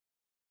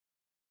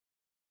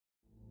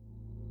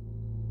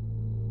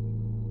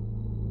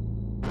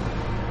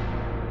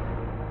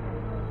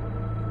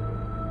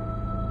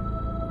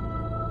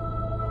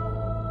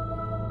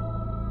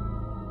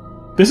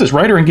This is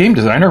writer and game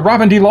designer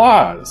Robin D.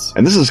 Laws.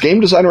 And this is game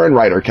designer and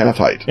writer Kenneth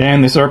Hite.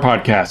 And this is our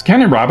podcast,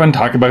 Ken and Robin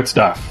Talk About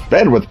Stuff.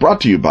 Bandwidth brought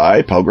to you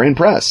by Pelgrane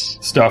Press.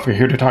 Stuff we're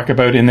here to talk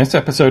about in this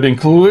episode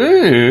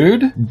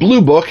include...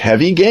 Blue Book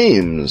Heavy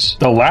Games.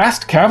 The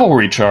Last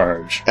Cavalry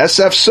Charge.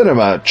 SF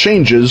Cinema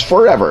Changes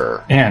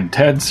Forever. And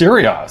Ted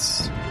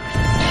Sirios.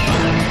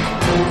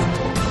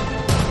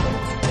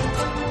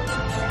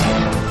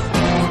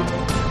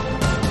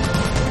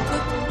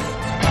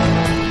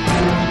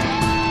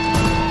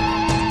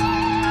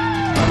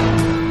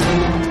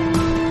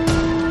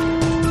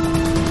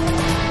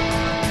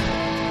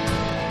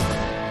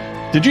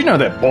 Did you know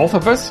that both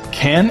of us,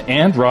 Ken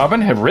and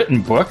Robin, have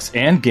written books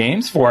and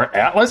games for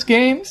Atlas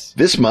Games?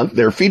 This month,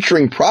 they're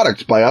featuring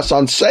products by us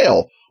on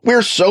sale.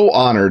 We're so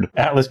honored.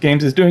 Atlas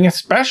Games is doing a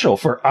special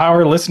for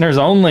our listeners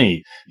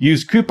only.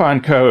 Use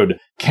coupon code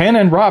Ken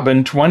and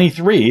Robin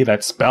 23,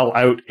 that's spell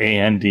out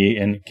A-N-D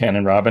in Ken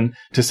and Robin,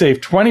 to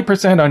save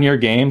 20% on your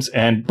games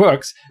and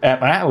books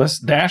at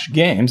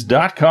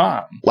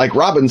atlas-games.com. Like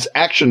Robin's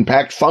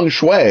action-packed feng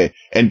shui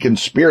and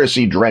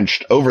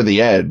conspiracy-drenched Over the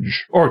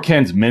Edge. Or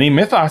Ken's mini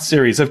mythos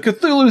series of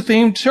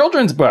Cthulhu-themed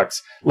children's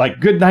books,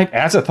 like Goodnight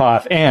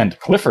Azathoth and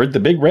Clifford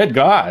the Big Red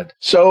God.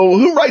 So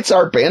who writes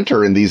our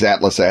banter in these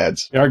Atlas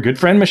ads? Our good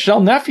friend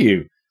Michelle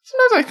Nephew.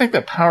 Sometimes I think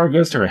that power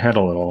goes to her head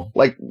a little.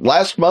 Like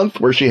last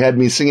month where she had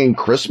me singing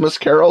Christmas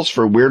carols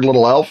for Weird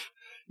Little Elf.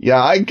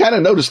 Yeah, I kind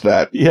of noticed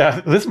that. Yeah,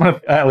 this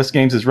month Atlas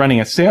Games is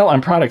running a sale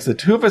on products the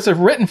two of us have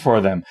written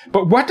for them.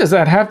 But what does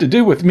that have to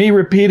do with me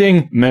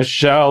repeating,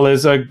 Michelle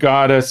is a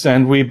goddess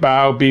and we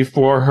bow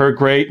before her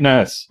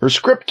greatness? Her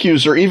script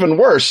cues are even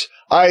worse.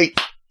 I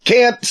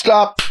can't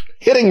stop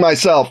hitting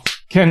myself.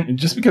 Ken,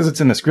 just because it's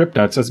in the script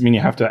notes doesn't mean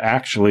you have to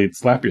actually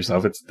slap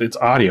yourself. It's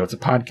audio. It's a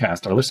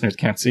podcast. Our listeners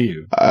can't see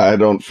you. I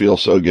don't feel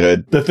so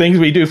good. The things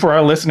we do for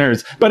our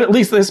listeners. But at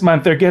least this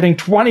month, they're getting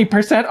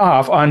 20%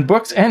 off on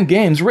books and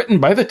games written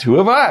by the two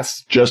of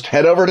us. Just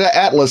head over to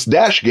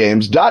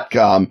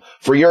atlas-games.com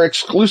for your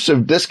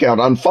exclusive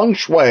discount on feng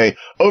shui,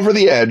 Over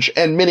the Edge,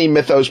 and mini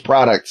mythos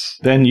products.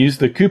 Then use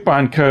the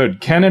coupon code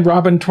Ken and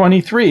Robin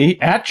 23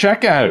 at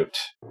checkout.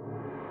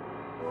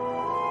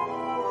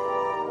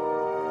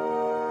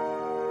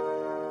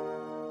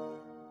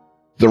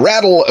 The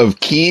rattle of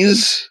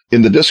keys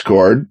in the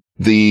Discord,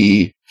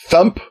 the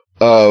thump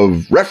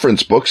of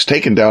reference books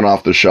taken down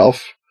off the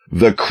shelf,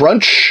 the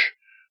crunch,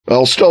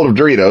 well, still of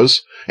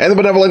Doritos, and the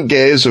benevolent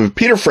gaze of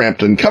Peter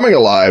Frampton coming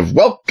alive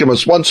welcome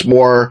us once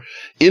more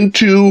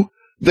into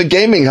the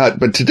Gaming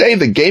Hut. But today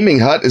the Gaming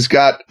Hut has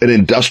got an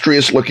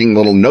industrious-looking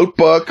little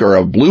notebook or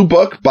a blue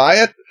book by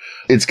it.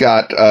 It's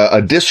got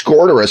a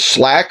Discord or a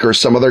Slack or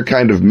some other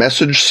kind of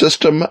message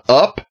system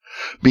up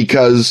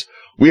because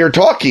we are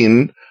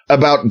talking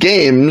about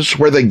games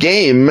where the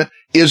game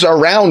is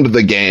around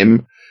the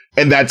game,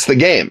 and that's the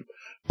game.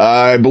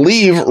 I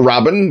believe,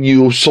 Robin,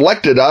 you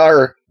selected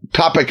our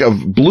topic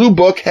of Blue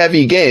Book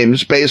Heavy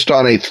Games based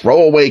on a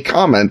throwaway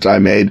comment I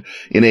made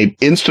in a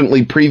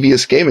instantly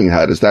previous Gaming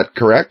Hut. Is that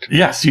correct?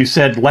 Yes, you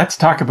said, let's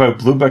talk about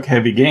Blue Book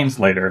Heavy Games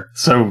later.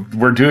 So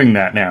we're doing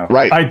that now.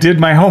 Right. I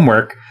did my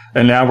homework,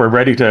 and now we're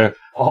ready to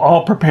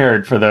all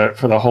prepared for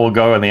the whole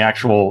go and the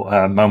actual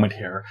moment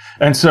here.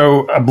 And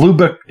so a Blue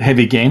Book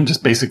Heavy game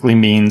just basically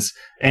means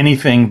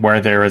anything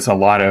where there is a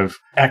lot of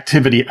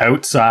activity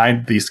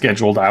outside the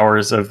scheduled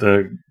hours of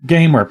the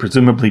game, where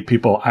presumably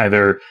people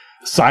either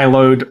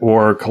siloed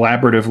or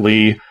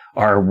collaboratively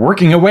are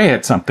working away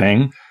at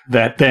something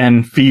that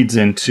then feeds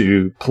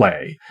into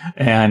play.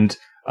 And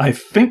I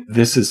think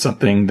this is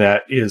something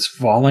that is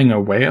falling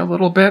away a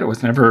little bit. It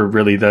was never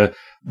really the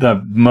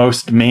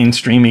most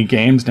mainstreamy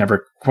games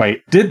never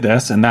quite did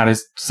this, and that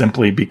is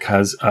simply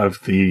because of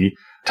the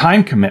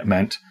time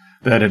commitment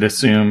that it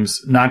assumes,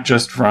 not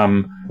just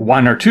from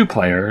one or two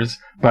players,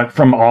 but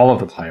from all of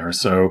the players.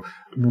 So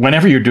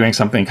whenever you're doing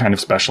something kind of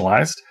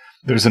specialized,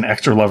 there's an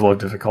extra level of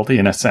difficulty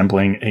in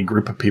assembling a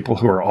group of people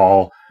who are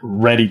all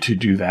ready to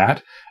do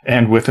that.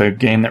 And with a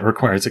game that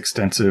requires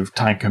extensive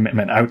time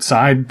commitment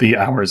outside the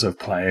hours of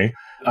play,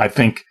 I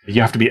think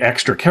you have to be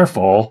extra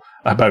careful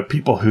about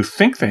people who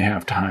think they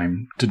have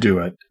time to do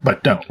it,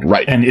 but don't.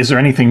 Right. And is there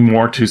anything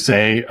more to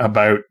say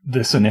about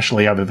this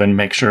initially other than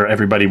make sure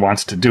everybody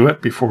wants to do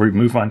it before we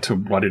move on to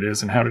what it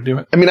is and how to do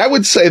it? I mean, I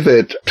would say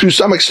that to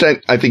some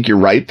extent, I think you're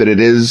right that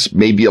it is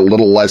maybe a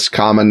little less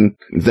common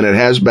than it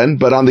has been.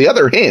 But on the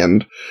other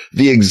hand,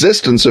 the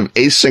existence of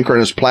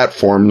asynchronous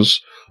platforms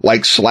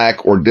like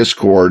Slack or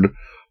Discord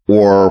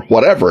or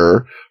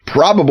whatever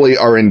probably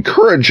are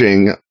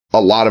encouraging a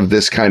lot of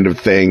this kind of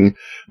thing,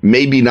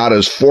 maybe not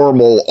as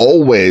formal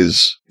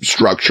always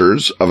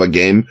structures of a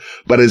game,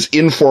 but as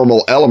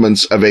informal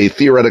elements of a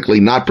theoretically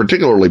not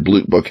particularly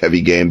blue book heavy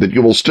game that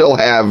you will still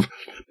have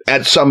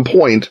at some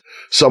point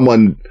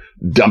someone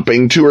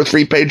dumping 2 or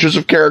 3 pages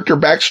of character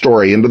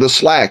backstory into the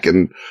Slack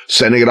and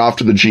sending it off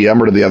to the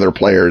GM or to the other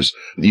players.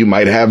 You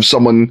might have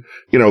someone,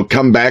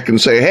 come back and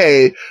say,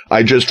 hey,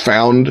 I just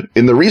found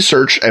in the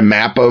research a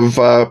map of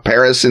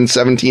Paris in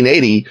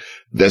 1780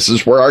 this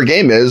is where our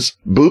game is.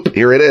 Boop,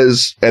 here it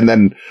is. And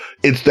then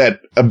it's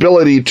that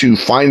ability to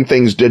find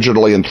things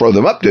digitally and throw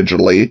them up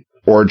digitally,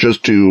 or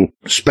just to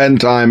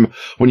spend time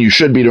when you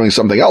should be doing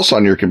something else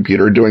on your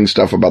computer, doing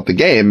stuff about the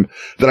game,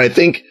 that I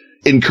think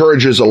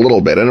encourages a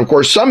little bit. And of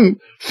course, some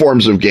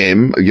forms of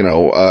game,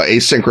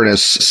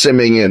 asynchronous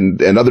simming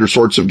and other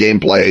sorts of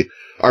gameplay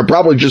are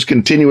probably just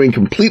continuing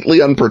completely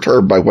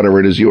unperturbed by whatever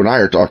it is you and I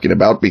are talking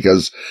about,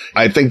 because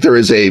I think there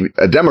is a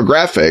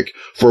demographic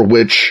for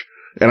which,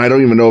 and I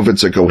don't even know if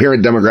it's a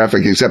coherent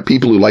demographic except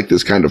people who like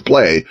this kind of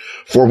play,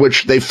 for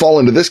which they fall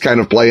into this kind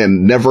of play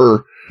and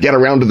never get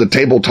around to the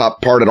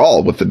tabletop part at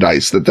all with the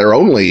dice, that they're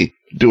only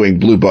doing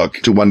Blue Book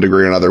to one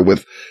degree or another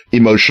with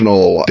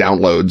emotional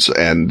downloads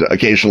and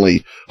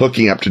occasionally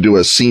hooking up to do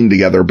a scene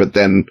together, but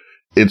then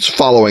it's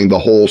following the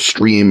whole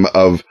stream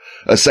of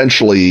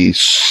essentially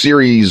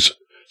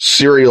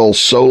serial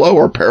solo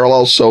or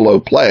parallel solo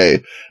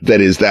play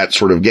that is that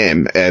sort of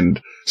game.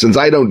 And since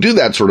I don't do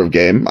that sort of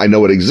game, I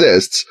know it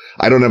exists.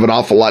 I don't have an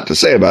awful lot to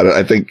say about it.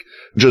 I think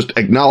just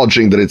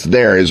acknowledging that it's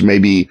there is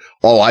maybe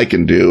all I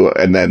can do.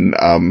 And then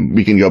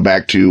we can go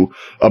back to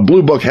a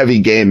Blue Book heavy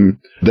game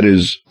that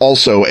is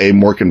also a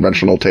more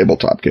conventional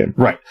tabletop game.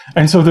 Right.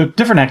 And so the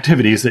different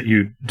activities that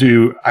you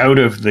do out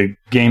of the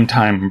game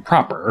time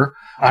proper,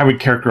 I would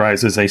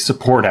characterize as a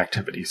support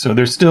activity. So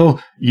there's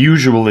still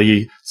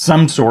usually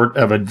some sort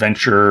of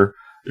adventure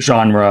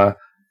genre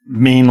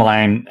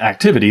mainline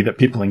activity that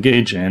people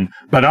engage in,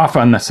 but off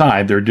on the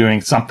side, they're doing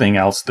something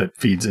else that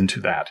feeds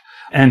into that.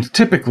 And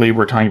typically,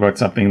 we're talking about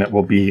something that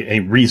will be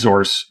a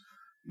resource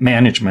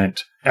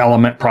management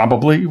element,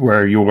 probably,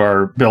 where you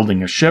are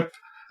building a ship,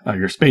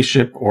 your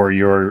spaceship, or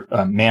you're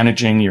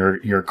managing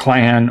your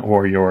clan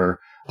or your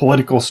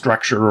political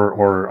structure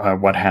or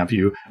what have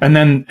you. And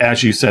then,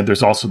 as you said,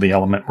 there's also the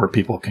element where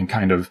people can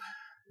kind of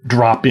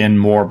drop in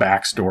more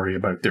backstory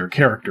about their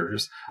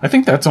characters. I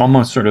think that's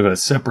almost sort of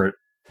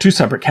two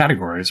separate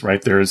categories,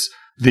 right? There's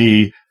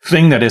the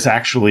thing that is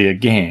actually a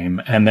game,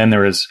 and then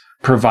there is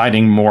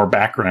providing more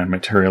background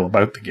material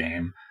about the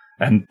game.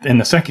 And in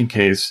the second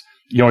case,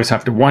 you always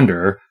have to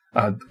wonder,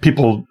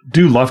 people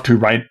do love to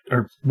write,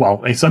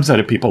 a subset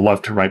of people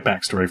love to write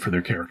backstory for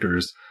their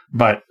characters,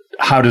 but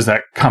how does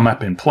that come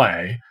up in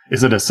play?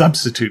 Is it a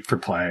substitute for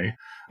play?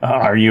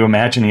 Are you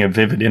imagining a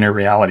vivid inner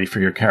reality for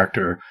your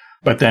character?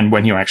 But then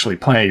when you actually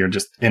play, you're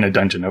just in a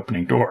dungeon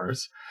opening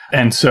doors.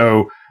 And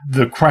so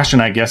the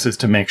question, I guess, is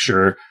to make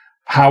sure,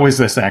 how is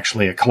this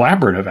actually a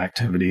collaborative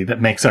activity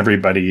that makes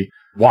everybody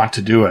want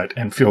to do it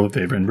and feel that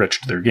they've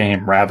enriched their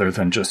game, rather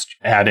than just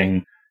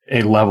adding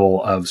a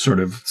level of sort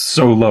of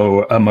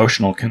solo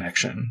emotional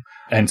connection?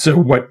 And so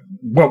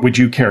what would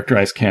you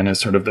characterize, Ken, as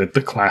sort of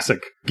the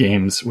classic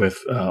games with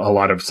a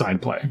lot of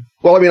side play?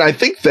 Well, I mean, I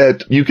think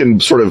that you can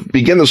sort of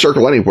begin the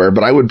circle anywhere,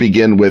 but I would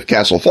begin with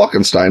Castle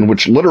Falkenstein,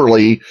 which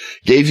literally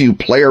gave you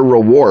player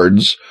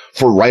rewards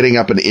for writing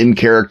up an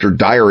in-character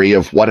diary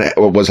of what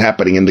was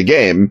happening in the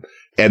game.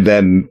 And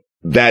then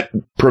that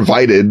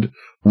provided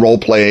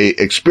role-play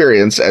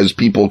experience as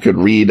people could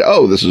read,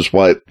 oh, this is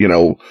what,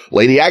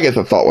 Lady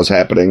Agatha thought was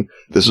happening.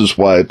 This is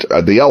what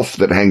the elf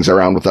that hangs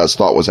around with us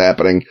thought was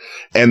happening.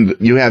 And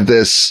you have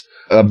this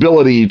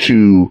ability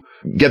to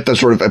get the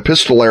sort of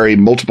epistolary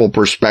multiple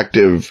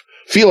perspective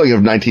feeling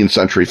of 19th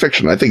century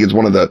fiction. I think it's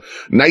one of the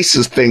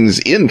nicest things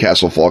in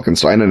Castle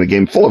Falkenstein, and a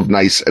game full of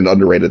nice and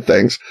underrated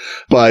things.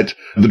 But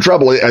the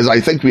trouble, as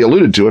I think we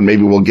alluded to, and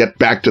maybe we'll get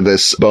back to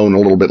this bone a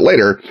little bit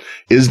later,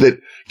 is that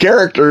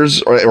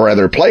characters, or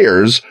rather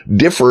players,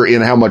 differ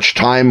in how much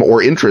time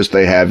or interest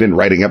they have in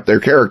writing up their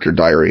character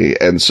diary.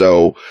 And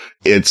so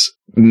it's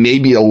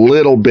maybe a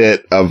little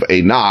bit of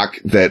a knock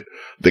that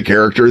the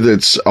character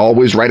that's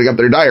always writing up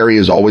their diary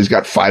has always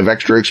got 5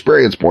 extra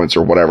experience points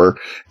or whatever.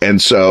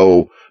 And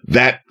so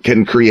that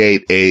can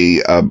create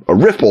a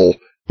ripple,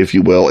 if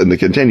you will, in the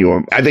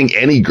continuum. I think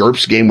any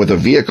GURPS game with a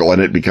vehicle in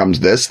it becomes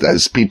this,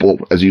 as people,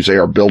 as you say,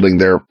 are building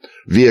their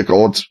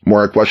vehicle. It's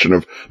more a question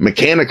of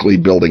mechanically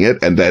building it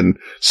and then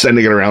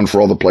sending it around for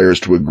all the players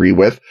to agree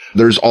with.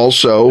 There's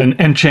also...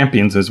 And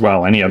champions as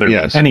well. Any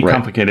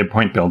complicated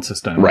point build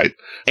system. Right.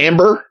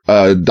 Amber,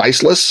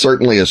 Diceless,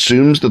 certainly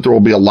assumes that there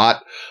will be a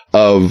lot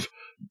of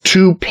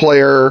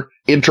 2-player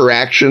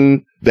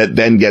interaction that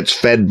then gets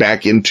fed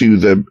back into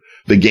the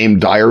game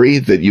diary,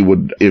 that you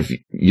would, if,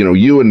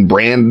 you and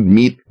Brand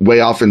meet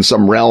way off in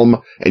some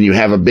realm and you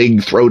have a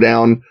big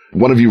throwdown,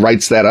 one of you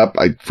writes that up.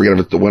 I forget if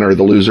it's the winner or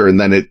the loser. And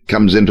then it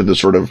comes into the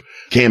sort of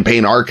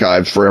campaign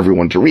archive for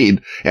everyone to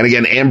read. And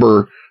again,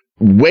 Amber,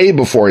 way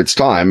before its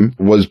time,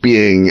 was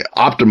being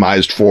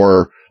optimized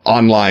for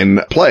online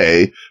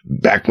play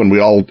back when we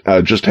all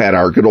just had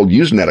our good old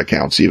Usenet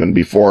accounts, even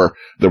before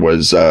there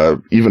was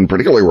even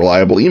particularly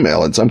reliable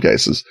email in some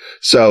cases.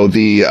 So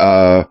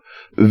that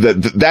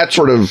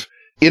sort of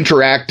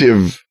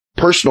interactive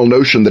personal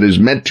notion that is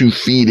meant to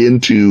feed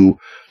into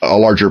a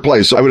larger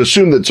play. So I would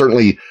assume that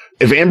certainly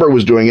if Amber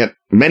was doing it,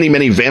 many,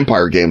 many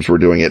vampire games were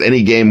doing it.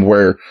 Any game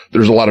where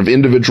there's a lot of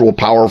individual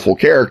powerful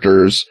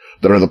characters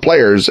that are the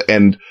players,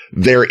 and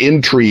their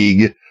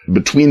intrigue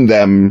between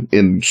them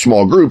in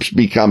small groups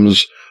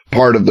becomes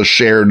part of the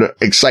shared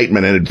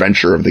excitement and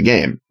adventure of the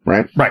game,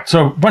 right? Right.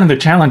 So one of the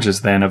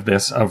challenges then of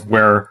this, of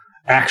where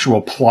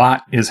actual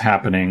plot is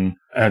happening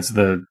as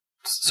the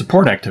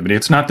support activity,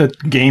 it's not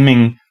that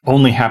gaming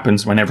only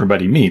happens when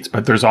everybody meets,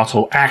 but there's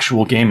also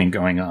actual gaming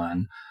going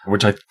on,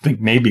 which I think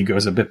maybe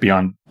goes a bit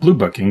beyond blue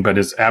booking, but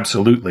is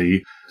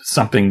absolutely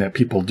something that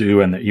people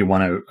do and that you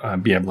want to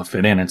be able to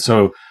fit in. And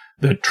so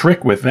the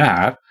trick with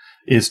that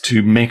is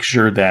to make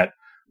sure that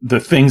the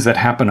things that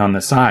happen on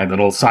the side,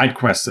 little side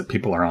quests that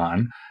people are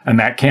on, and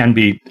that can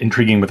be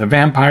intriguing with a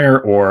vampire,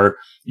 or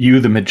you,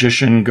 the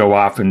magician, go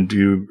off and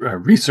do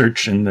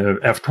research in the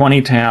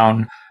F-20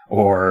 town,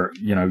 or,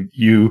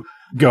 you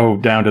go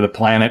down to the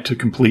planet to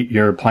complete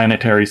your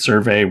planetary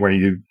survey where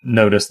you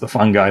notice the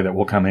fungi that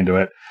will come into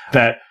it.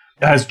 That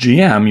as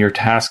GM, your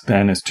task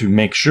then is to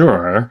make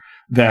sure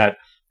that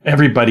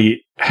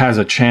everybody has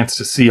a chance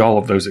to see all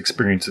of those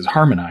experiences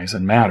harmonize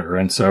and matter.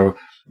 And so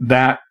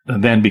that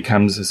then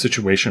becomes a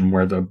situation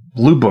where the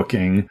blue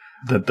booking,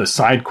 that the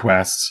side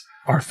quests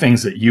are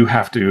things that you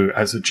have to,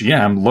 as a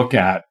GM, look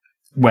at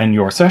when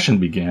your session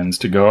begins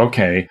to go,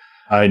 okay,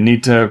 I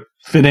need to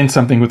fit in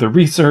something with the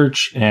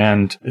research,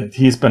 and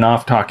he's been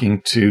off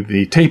talking to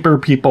the taper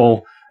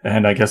people,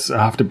 and I guess I'll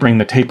have to bring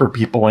the taper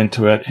people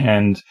into it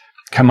and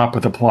come up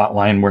with a plot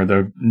line where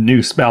the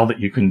new spell that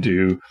you can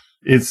do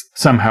is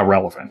somehow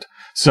relevant.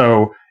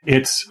 So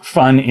it's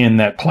fun in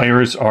that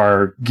players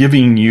are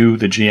giving you,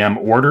 the GM,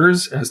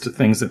 orders as to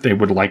things that they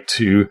would like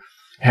to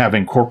have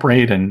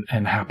incorporate and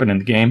happen in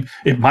the game.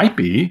 It might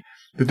be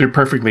that they're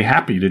perfectly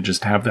happy to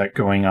just have that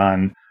going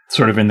on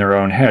sort of in their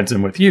own heads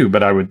and with you,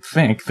 but I would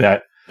think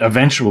that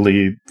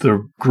eventually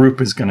the group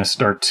is going to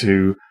start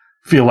to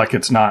feel like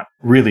it's not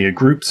really a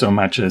group so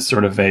much as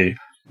sort of a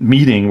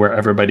meeting where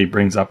everybody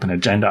brings up an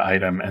agenda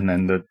item and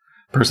then the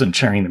person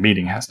chairing the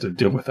meeting has to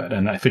deal with it.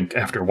 And I think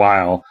after a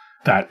while,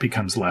 that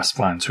becomes less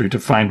fun. So you have to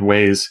find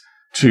ways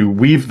to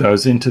weave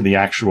those into the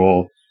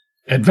actual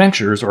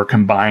adventures or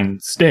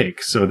combined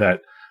stakes so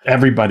that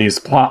everybody's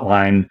plot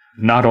line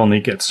not only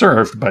gets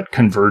served, but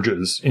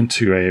converges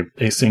into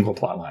a single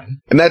plot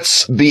line. And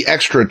that's the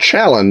extra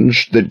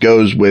challenge that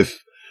goes with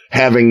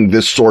having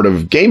this sort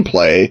of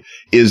gameplay,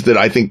 is that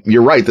I think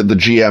you're right, that the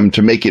GM,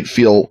 to make it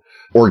feel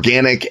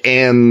organic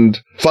and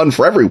fun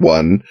for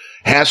everyone,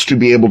 has to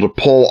be able to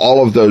pull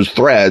all of those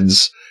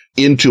threads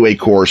into a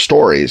core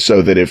story,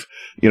 so that if,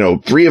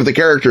 3 of the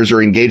characters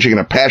are engaging in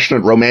a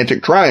passionate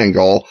romantic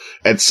triangle,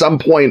 at some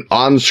point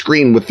on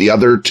screen with the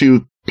other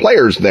 2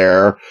 players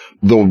there,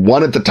 the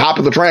one at the top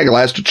of the triangle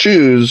has to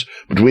choose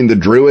between the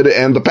druid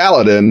and the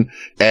paladin,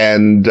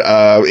 and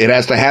it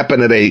has to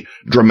happen at a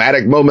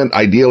dramatic moment,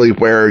 ideally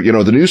where,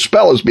 the new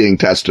spell is being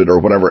tested or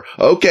whatever.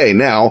 Okay,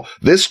 now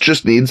this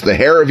just needs the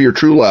hair of your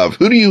true love.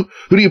 Who do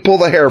you pull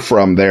the hair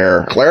from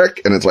there? Cleric?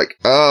 And it's like,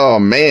 oh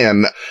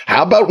man,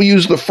 how about we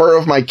use the fur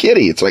of my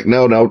kitty? It's like,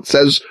 no, it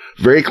says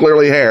very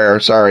clearly hair.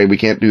 Sorry, we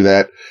can't do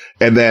that.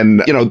 And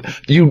then,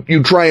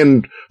 you try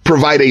and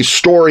provide a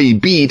story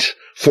beat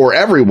for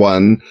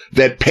everyone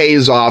that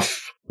pays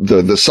off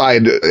the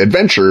side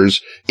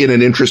adventures in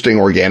an interesting,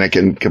 organic,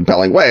 and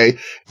compelling way.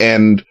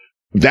 And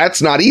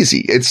that's not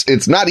easy.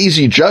 It's not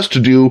easy just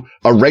to do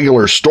a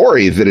regular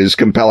story that is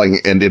compelling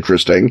and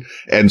interesting.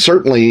 And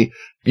certainly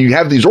you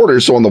have these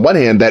orders. So on the one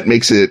hand, that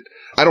makes it,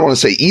 I don't want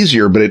to say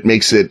easier, but it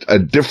makes it a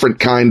different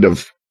kind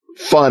of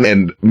fun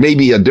and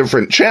maybe a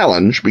different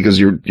challenge, because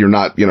you're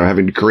not,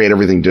 having to create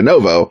everything de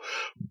novo.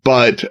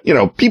 But,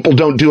 people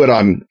don't do it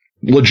on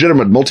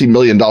legitimate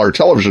multi-million-dollar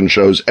television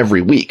shows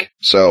every week.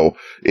 So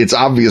it's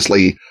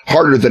obviously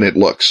harder than it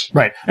looks.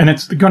 Right. And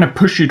it's going to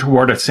push you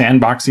toward a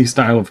sandboxy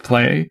style of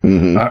play,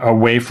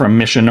 away from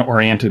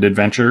mission-oriented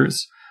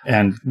adventures.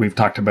 And we've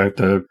talked about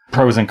the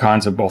pros and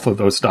cons of both of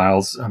those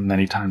styles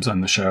many times on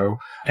the show.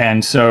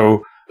 And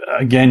so,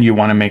 again, you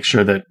want to make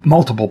sure that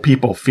multiple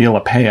people feel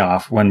a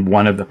payoff when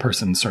one of the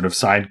person's sort of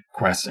side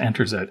quests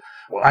enters it.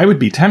 Well, I would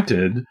be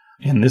tempted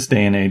in this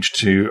day and age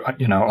to,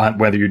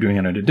 whether you're doing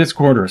it in a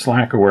Discord or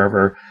Slack or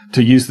wherever,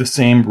 to use the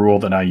same rule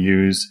that I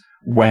use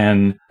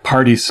when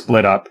parties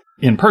split up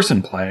in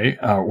person play,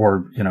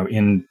 or,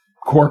 in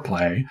core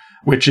play,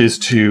 which is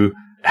to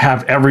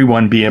have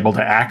everyone be able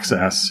to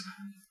access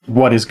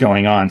what is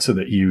going on so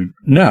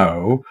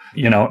that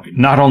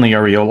not only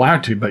are you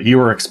allowed to, but you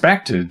are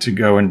expected to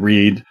go and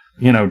read,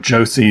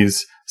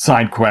 Josie's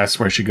side quest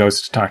where she goes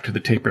to talk to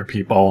the taper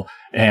people,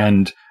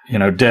 and,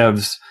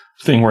 Dev's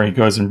thing where he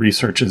goes and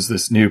researches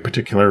this new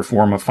particular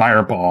form of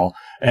fireball,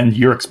 and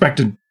you're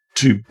expected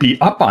to be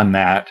up on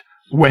that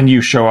when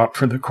you show up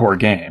for the core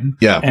game.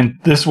 Yeah. And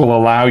this will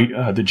allow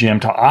the GM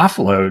to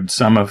offload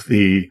some of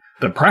the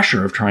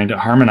pressure of trying to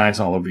harmonize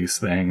all of these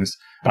things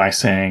by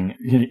saying,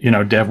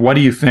 Dev, what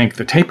do you think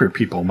the taper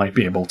people might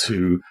be able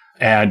to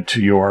add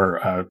to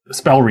your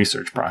spell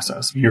research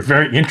process? You're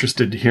very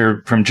interested to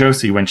hear from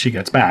Josie when she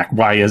gets back.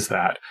 Why is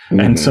that? Mm-hmm.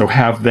 And so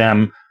have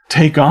them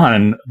take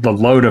on the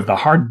load of the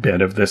hard bit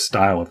of this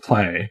style of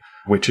play,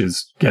 which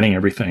is getting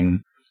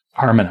everything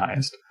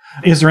harmonized.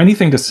 Is there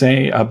anything to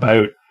say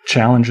about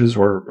challenges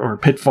or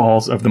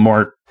pitfalls of the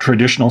more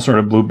traditional sort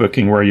of blue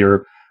booking where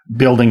you're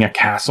building a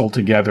castle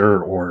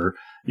together or,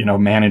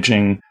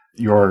 managing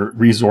your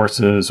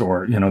resources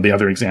or, the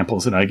other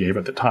examples that I gave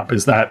at the top?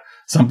 Is that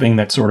something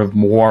that sort of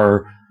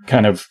more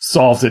kind of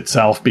solves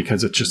itself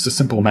because it's just a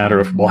simple matter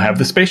of, we'll have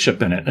the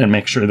spaceship in it and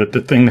make sure that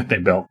the thing that they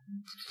built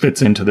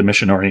fits into the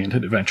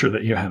mission-oriented adventure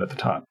that you had at the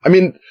top? I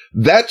mean,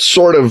 that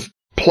sort of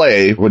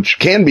play, which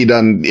can be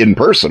done in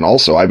person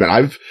also. I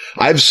mean,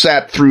 I've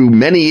sat through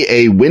many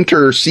a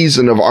winter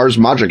season of Ars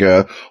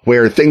Magica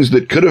where things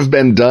that could have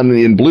been done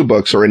in blue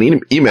books or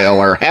in email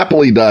are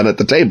happily done at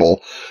the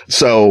table.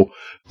 So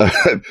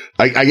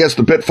I guess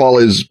the pitfall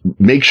is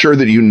make sure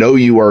that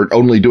you are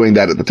only doing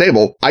that at the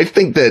table. I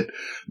think that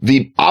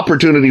the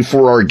opportunity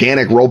for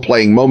organic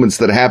role-playing moments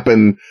that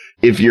happen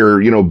if you're,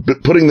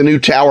 putting the new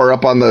tower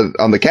up on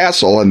the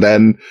castle, and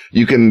then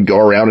you can go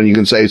around and you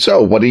can say,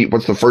 so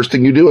what's the first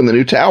thing you do in the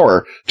new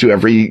tower to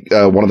every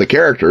one of the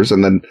characters?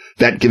 And then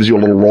that gives you a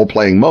little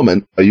role-playing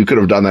moment. You could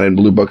have done that in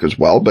Blue Book as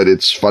well, but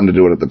it's fun to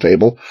do it at the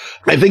table.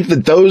 I think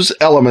that those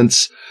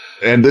elements,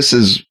 and this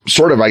is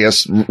sort of, I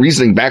guess,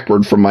 reasoning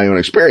backward from my own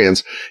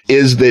experience,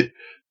 is that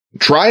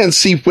try and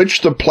see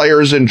which the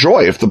players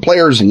enjoy. If the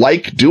players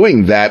like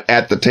doing that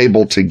at the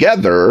table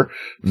together,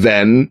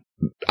 then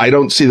I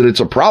don't see that it's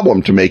a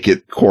problem to make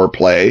it core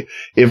play.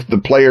 If the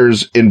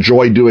players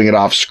enjoy doing it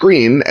off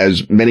screen,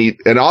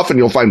 and often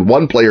you'll find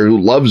one player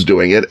who loves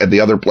doing it and the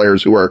other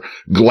players who are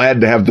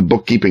glad to have the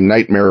bookkeeping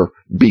nightmare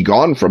be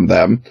gone from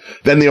them,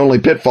 then the only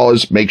pitfall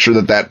is make sure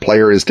that that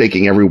player is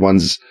taking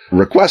everyone's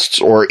requests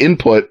or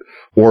input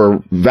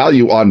or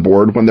value on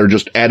board when they're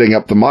just adding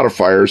up the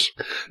modifiers,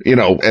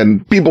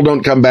 and people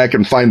don't come back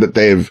and find that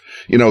they've,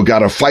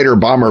 got a fighter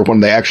bomber when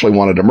they actually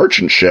wanted a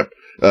merchant ship.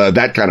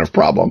 That kind of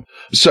problem.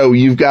 So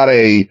you've got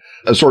a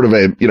sort of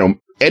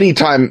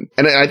anytime,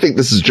 and I think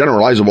this is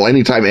generalizable,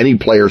 anytime any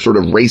player sort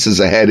of races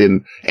ahead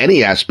in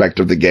any aspect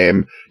of the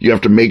game, you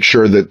have to make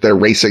sure that they're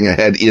racing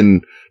ahead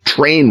in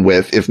train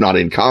with, if not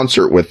in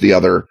concert with the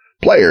other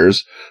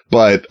players.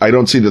 But I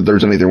don't see that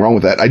there's anything wrong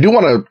with that. I do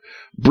want to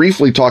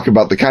briefly talk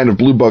about the kind of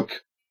Blue Book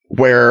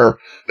where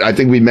I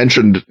think we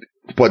mentioned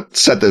what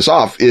set this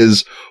off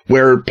is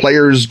where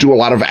players do a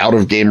lot of out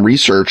of game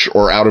research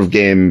or out of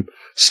game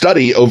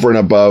study over and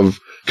above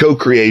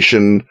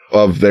co-creation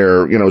of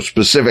their,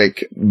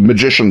 specific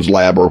magician's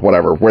lab or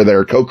whatever, where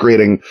they're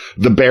co-creating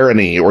the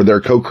barony or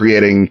they're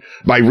co-creating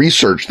by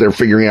research. They're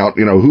figuring out,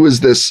 who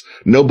is this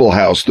noble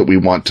house that we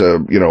want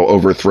to,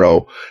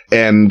 overthrow.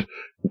 And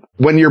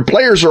when your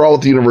players are all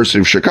at the University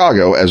of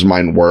Chicago, as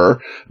mine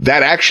were,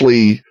 that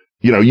actually,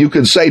 you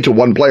could say to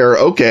one player,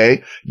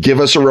 okay, give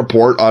us a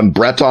report on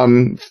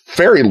Breton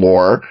fairy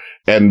lore.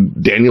 And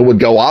Daniel would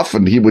go off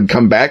and he would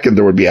come back and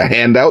there would be a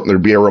handout and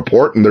there'd be a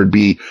report and there'd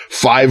be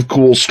 5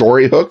 cool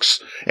story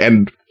hooks.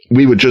 And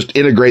we would just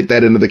integrate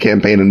that into the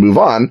campaign and move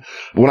on.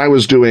 When I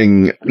was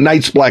doing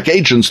Knights Black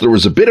Agents, there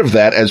was a bit of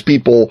that as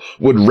people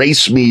would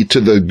race me to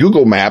the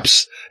Google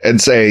Maps and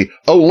say,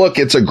 oh, look,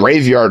 it's a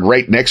graveyard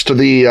right next to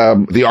the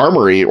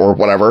armory or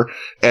whatever.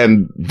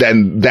 And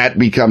then that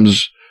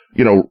becomes,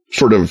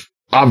 sort of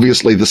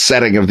obviously the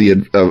setting of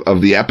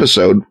the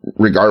episode,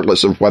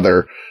 regardless of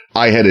whether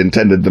I had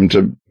intended them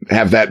to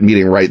have that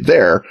meeting right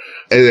there.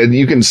 And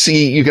you can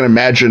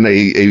imagine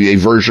a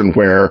version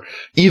where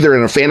either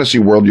in a fantasy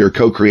world you're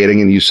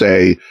co-creating and you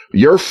say,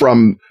 you're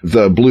from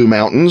the Blue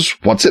Mountains.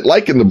 What's it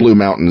like in the Blue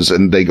Mountains?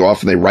 And they go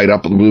off and they write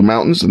up the Blue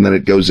Mountains and then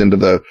it goes into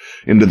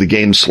the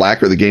game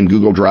Slack or the game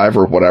Google Drive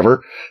or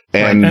whatever.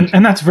 And, right.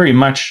 And that's very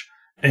much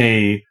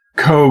a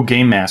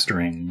co-game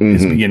mastering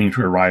is beginning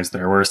to arise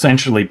there, where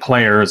essentially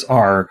players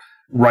are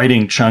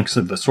writing chunks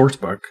of the source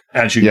book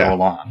as you go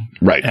along.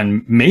 Right.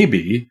 And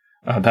maybe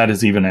that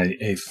is even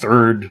a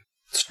third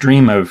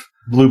stream of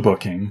blue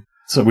booking.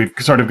 So we've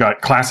sort of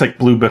got classic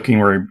blue booking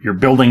where you're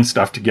building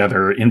stuff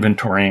together,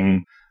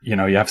 inventorying, you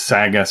have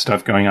saga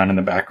stuff going on in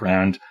the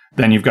background.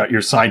 Then you've got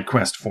your side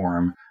quest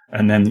form.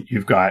 And then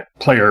you've got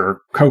player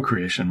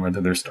co-creation,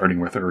 whether they're starting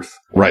with Earth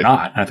or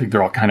not. And I think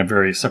they're all kind of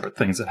very separate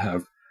things that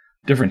have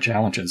different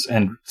challenges.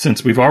 And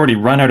since we've already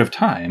run out of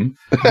time,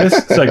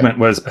 this segment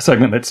was a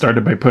segment that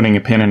started by putting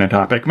a pin in a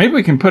topic. Maybe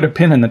we can put a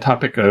pin in the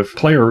topic of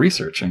player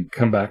research and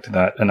come back to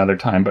that another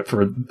time. But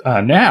for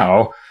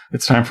now,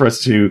 it's time for us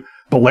to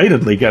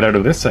belatedly get out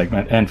of this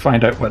segment and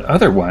find out what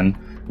other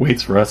one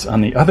waits for us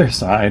on the other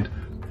side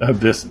of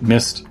this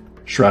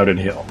mist-shrouded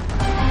hill.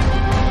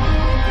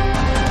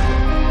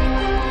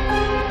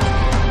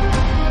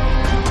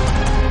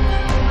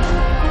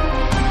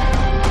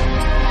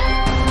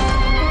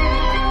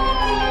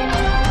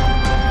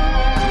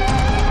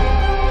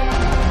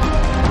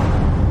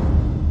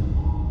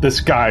 The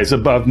skies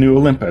above New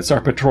Olympus are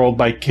patrolled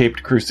by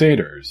caped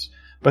crusaders,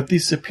 but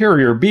these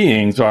superior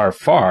beings are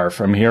far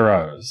from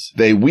heroes.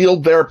 They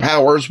wield their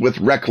powers with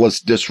reckless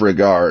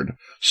disregard,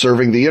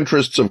 serving the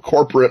interests of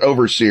corporate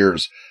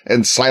overseers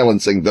and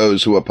silencing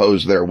those who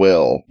oppose their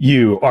will.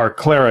 You are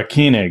Clara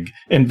Koenig,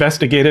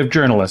 investigative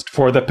journalist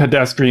for the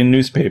Pedestrian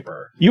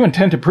newspaper. You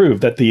intend to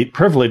prove that the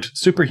privileged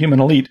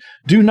superhuman elite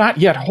do not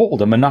yet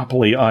hold a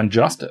monopoly on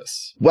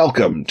justice.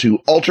 Welcome to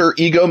Alter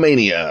Ego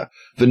Mania,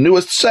 the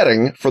newest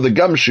setting for the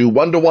Gumshoe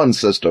 1-to-1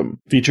 system.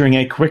 Featuring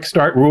a quick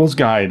start rules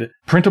guide,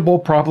 printable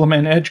problem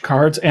and edge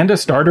cards, and a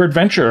starter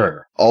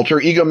adventure.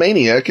 Alter Ego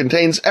Mania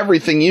contains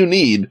everything you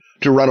need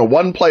to run a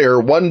one-player,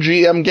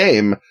 one-GM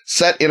game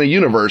set in a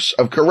universe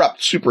of corrupt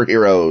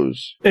superheroes.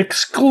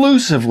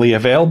 Exclusively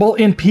available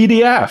in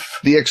PDF.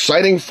 The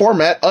exciting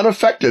format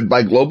unaffected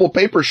by global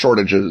paper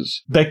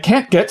shortages. That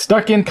can't get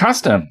stuck in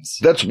customs.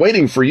 That's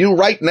waiting for you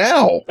right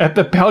now. At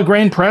the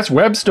Pelgrane Press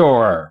web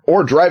store.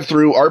 Or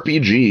Drive-Thru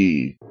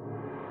RPG.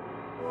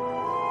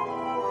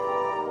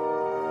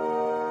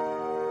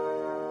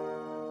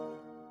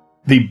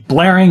 The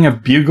blaring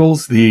of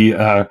bugles,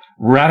 the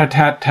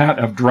rat-a-tat-tat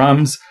of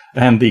drums,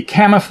 and the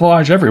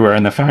camouflage everywhere,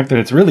 and the fact that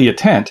it's really a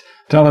tent,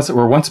 tell us that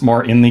we're once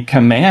more in the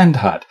command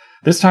hut.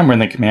 This time we're in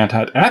the command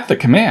hut at the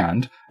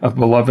command of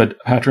beloved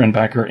patron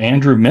backer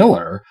Andrew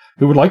Miller,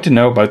 who would like to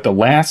know about the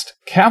last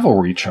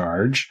cavalry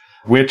charge,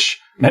 which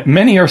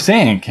many are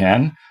saying,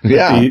 Ken,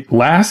 that the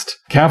last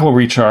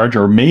cavalry charge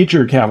or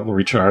major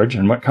cavalry charge,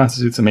 and what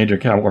constitutes a major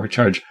cavalry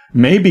charge,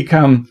 may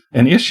become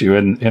an issue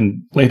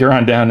in later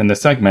on down in the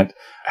segment,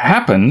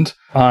 happened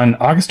on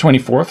August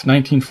 24th,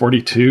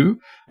 1942.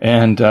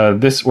 And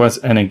this was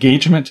an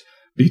engagement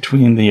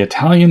between the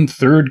Italian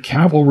 3rd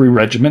Cavalry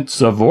Regiment,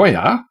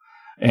 Savoia,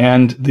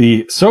 and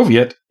the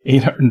Soviet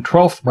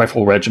 812th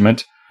Rifle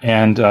Regiment.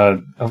 And,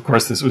 of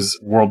course, this was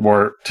World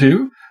War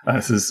II.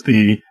 This is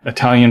the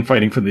Italian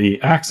fighting for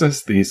the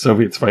Axis, the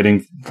Soviets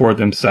fighting for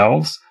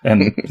themselves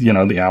and,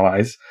 the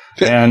Allies.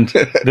 And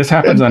this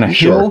happens on a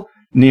hill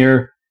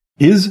near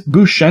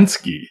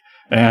Izbushensky.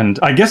 And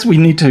I guess we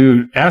need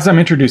to, as I'm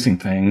introducing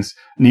things,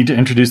 need to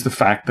introduce the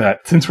fact that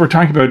since we're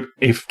talking about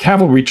a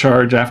cavalry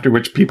charge after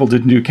which people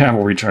didn't do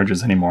cavalry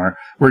charges anymore,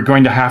 we're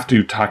going to have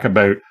to talk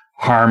about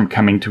harm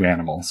coming to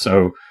animals.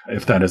 So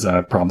if that is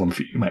a problem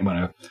for you, you might want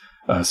to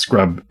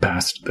scrub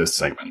past this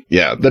segment.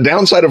 Yeah, the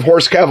downside of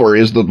horse cavalry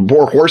is that the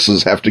poor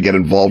horses have to get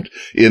involved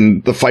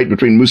in the fight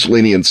between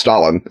Mussolini and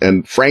Stalin.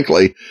 And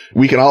frankly,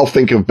 we can all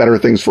think of better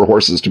things for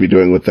horses to be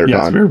doing with their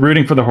time. Yes, we're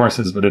rooting for the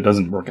horses, but it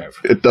doesn't work out.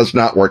 It does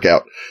not work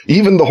out.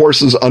 Even the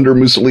horses under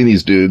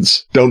Mussolini's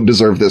dudes don't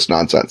deserve this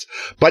nonsense.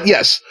 But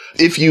yes,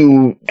 if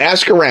you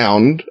ask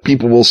around,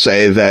 people will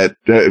say that,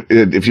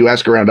 if you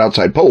ask around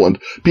outside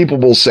Poland, people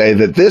will say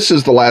that this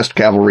is the last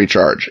cavalry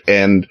charge.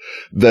 And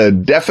the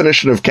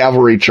definition of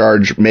cavalry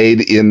charge made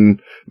in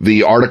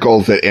the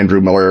article that Andrew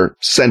Miller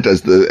sent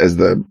as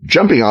the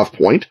jumping off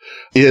point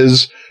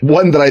is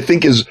one that I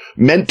think is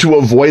meant to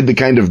avoid the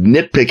kind of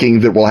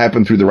nitpicking that will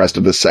happen through the rest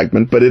of this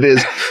segment, but it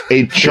is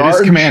a charge.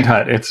 It is Command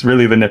Hut. It's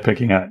really the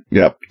nitpicking hut.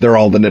 Yep. They're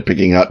all the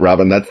nitpicking hut,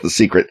 Robin. That's the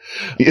secret.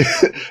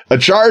 A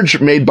charge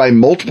made by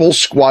multiple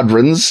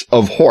squadrons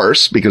of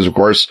horse, because of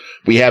course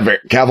we have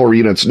cavalry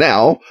units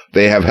now.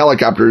 They have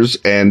helicopters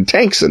and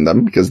tanks in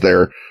them because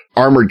they're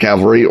armored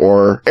cavalry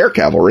or air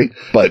cavalry.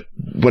 But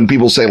when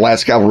people say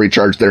last cavalry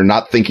charge, they're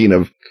not thinking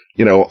of,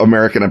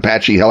 American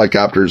Apache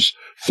helicopters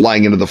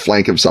flying into the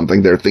flank of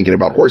something. They're thinking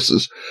about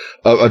horses.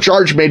 A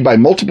charge made by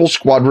multiple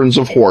squadrons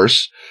of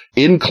horse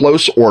in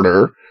close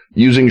order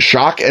using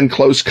shock and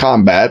close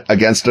combat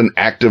against an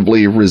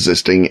actively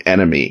resisting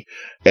enemy.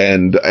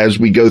 And as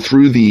we go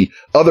through the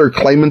other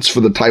claimants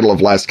for the title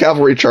of last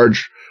cavalry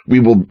charge, we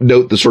will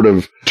note the sort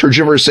of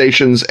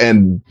tergiversations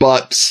and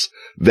buts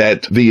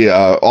that the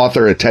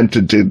author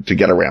attempted to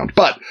get around.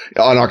 But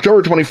on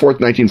October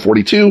 24th,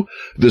 1942,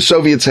 the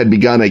Soviets had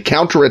begun a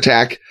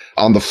counterattack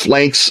on the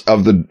flanks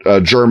of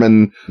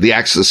the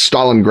Axis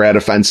Stalingrad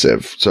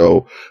offensive.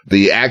 So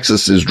the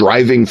Axis is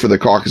driving for the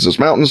Caucasus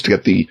Mountains to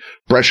get the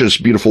precious,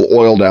 beautiful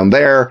oil down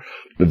there.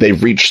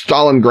 They've reached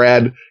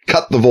Stalingrad,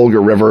 cut the Volga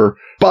River.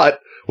 But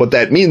what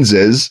that means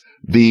is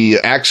the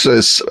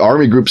Axis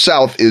Army Group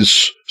South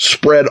is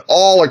spread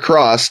all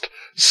across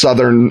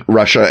southern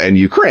Russia and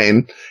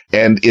Ukraine.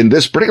 And in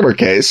this particular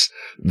case,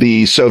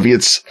 the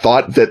Soviets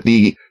thought that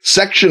the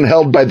section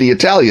held by the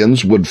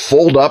Italians would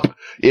fold up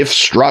if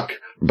struck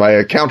by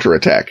a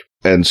counterattack.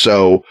 And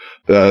so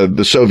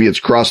the Soviets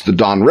crossed the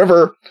Don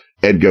River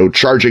and go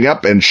charging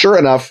up. And sure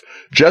enough,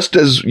 just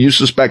as you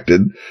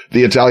suspected,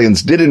 the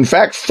Italians did in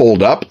fact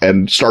fold up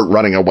and start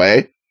running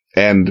away.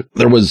 And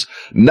there was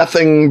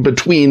nothing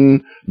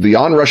between the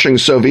onrushing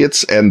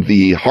Soviets and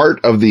the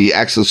heart of the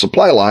Axis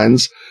supply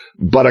lines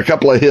but a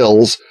couple of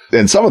hills,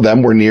 and some of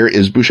them were near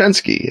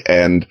Izbushensky.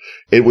 And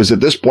it was at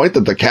this point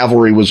that the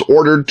cavalry was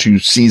ordered to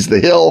seize the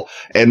hill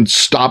and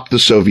stop the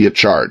Soviet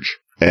charge.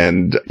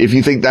 And if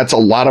you think that's a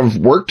lot of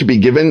work to be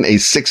given a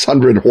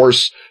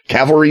 600-horse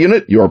cavalry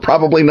unit, you're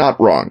probably not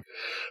wrong.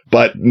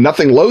 But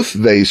nothing loath,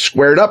 they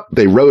squared up,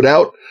 they rode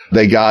out,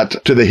 they got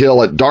to the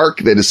hill at dark,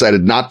 they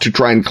decided not to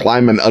try and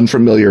climb an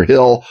unfamiliar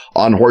hill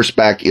on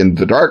horseback in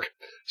the dark.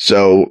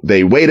 So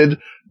they waited.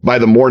 by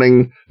the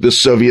morning, the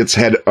Soviets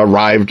had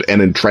arrived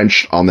and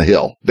entrenched on the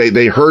hill.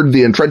 They heard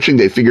the entrenching.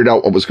 They figured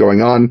out what was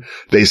going on.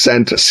 They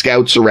sent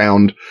scouts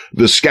around.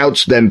 The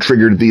scouts then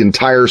triggered the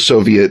entire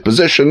Soviet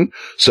position.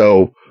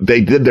 So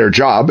they did their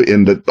job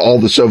in that all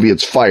the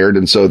Soviets fired.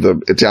 And so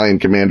the Italian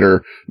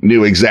commander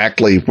knew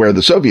exactly where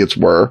the Soviets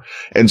were.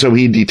 And so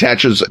he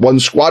detaches one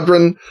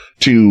squadron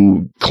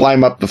to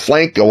climb up the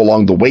flank, go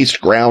along the waste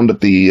ground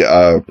at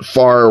the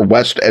far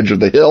west edge of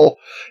the hill,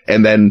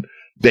 and then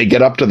they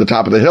get up to the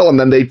top of the hill, and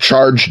then they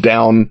charge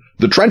down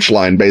the trench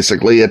line,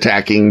 basically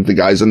attacking the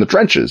guys in the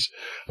trenches,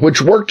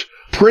 which worked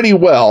pretty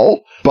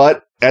well.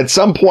 But at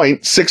some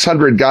point,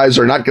 600 guys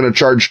are not going to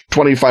charge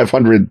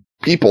 2,500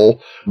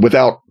 people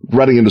without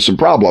running into some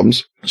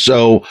problems.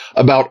 So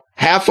about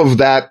half of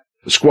that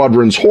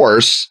squadron's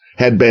horse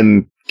had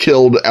been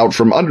killed out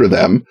from under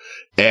them,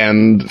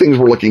 and things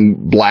were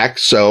looking black.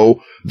 So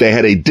they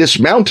had a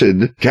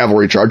dismounted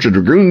cavalry charge, a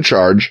dragoon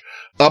charge,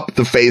 up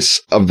the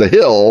face of the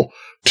hill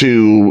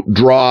to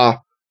draw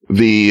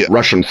the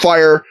Russian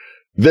fire.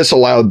 This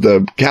allowed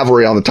the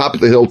cavalry on the top of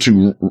the hill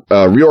to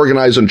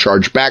reorganize and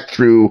charge back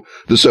through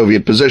the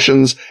Soviet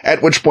positions,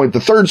 at which point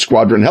the third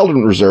squadron, held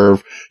in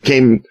reserve,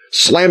 came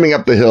slamming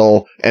up the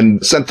hill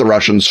and sent the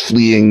Russians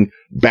fleeing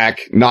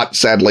back, not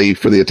sadly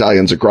for the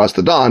Italians across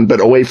the Don, but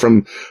away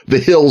from the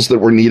hills that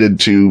were needed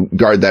to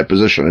guard that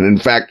position. And in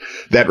fact,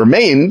 that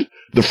remained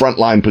the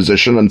frontline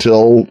position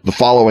until the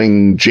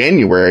following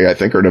January, I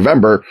think, or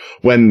November,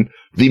 when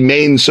the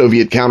main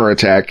Soviet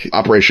counterattack,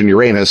 Operation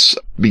Uranus,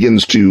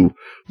 begins to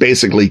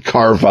basically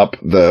carve up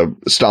the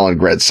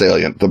Stalingrad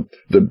salient,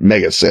 the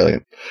mega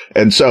salient.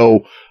 And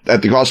so,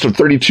 at the cost of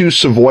 32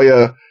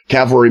 Savoia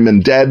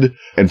cavalrymen dead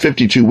and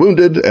 52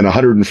 wounded and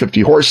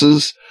 150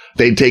 horses,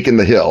 they'd taken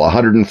the hill.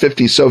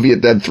 150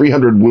 Soviet dead,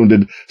 300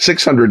 wounded,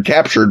 600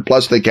 captured,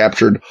 plus they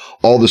captured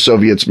all the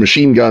Soviets'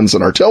 machine guns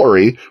and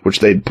artillery, which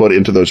they'd put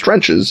into those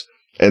trenches.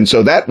 And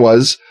so that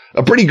was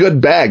a pretty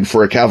good bag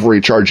for a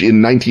cavalry charge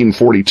in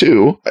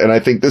 1942. And I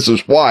think this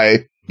is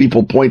why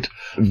people point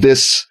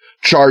this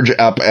charge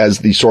up as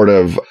the sort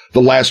of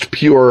the last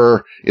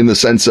pure, in the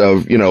sense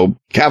of,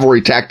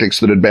 cavalry tactics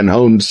that had been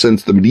honed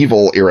since the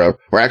medieval era,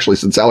 or actually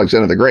since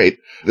Alexander the Great.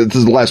 This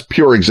is the last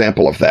pure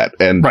example of that.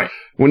 And right.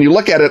 When you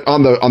look at it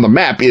on the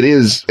map, it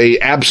is a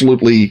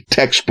absolutely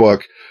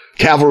textbook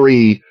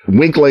cavalry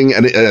winkling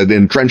an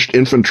entrenched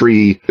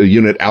infantry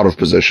unit out of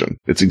position.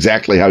 It's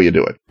exactly how you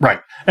do it. Right.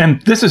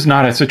 And this is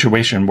not a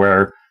situation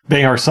where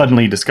they are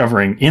suddenly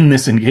discovering in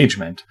this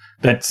engagement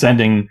that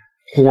sending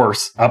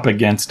horse up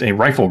against a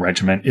rifle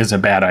regiment is a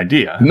bad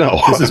idea. No.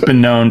 This has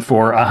been known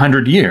for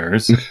 100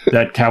 years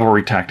that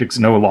cavalry tactics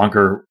no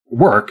longer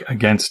work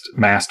against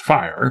massed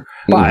fire,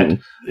 but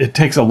it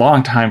takes a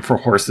long time for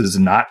horses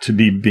not to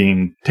be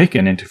being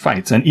taken into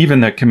fights. And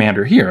even the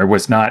commander here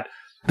was not,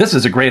 this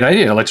is a great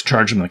idea, let's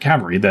charge them the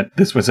cavalry, that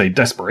this was a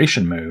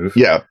desperation move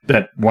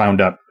that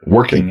wound up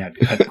working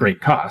at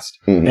great cost.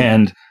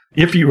 And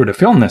if you were to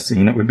film this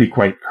scene, it would be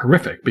quite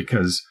horrific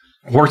because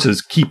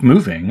horses keep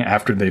moving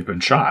after they've been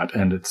shot.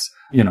 And it's,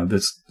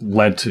 this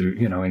led to,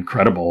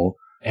 incredible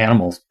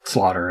animal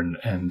slaughter.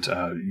 And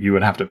you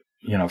would have to,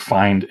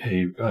 find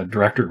a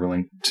director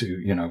willing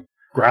to,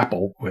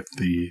 grapple with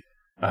the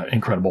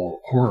incredible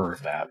horror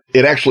of that.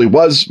 It actually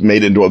was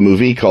made into a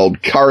movie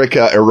called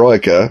Carica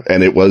Eroica,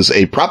 and it was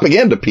a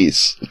propaganda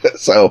piece.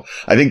 So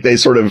I think they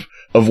sort of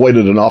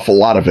avoided an awful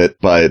lot of it,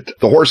 but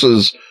the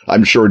horses,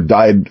 I'm sure,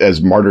 died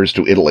as martyrs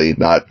to Italy,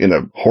 not in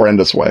a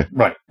horrendous way.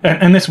 Right.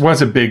 And this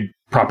was a big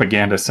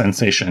propaganda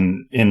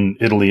sensation in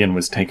Italy and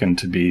was taken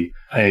to be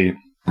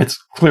it's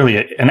clearly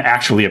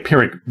actually a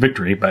Pyrrhic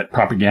victory, but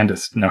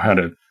propagandists know how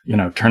to,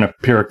 turn a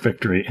Pyrrhic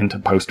victory into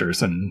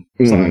posters and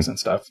songs and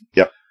stuff.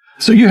 Yep.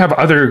 So you have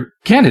other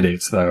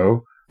candidates,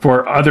 though,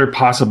 for other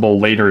possible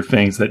later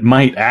things that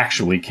might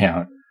actually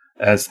count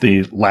as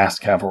the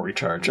last cavalry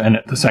charge.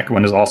 And the second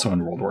one is also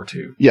in World War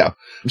II. Yeah.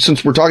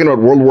 Since we're talking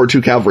about World War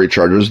II cavalry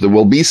charges, there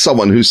will be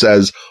someone who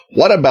says,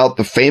 what about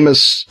the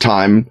famous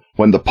time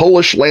when the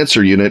Polish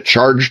Lancer unit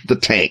charged the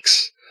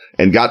tanks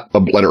and got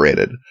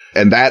obliterated?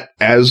 And that,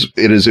 as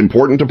it is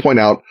important to point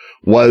out,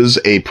 was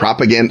a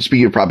propaganda,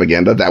 speaking of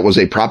propaganda, that was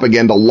a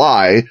propaganda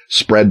lie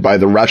spread by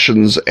the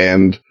Russians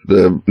and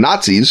the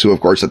Nazis, who,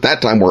 of course, at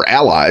that time were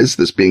allies,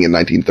 this being in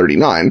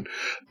 1939.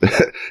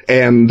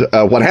 And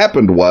what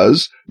happened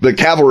was the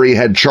cavalry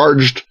had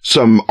charged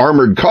some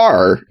armored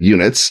car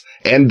units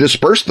and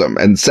dispersed them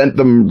and sent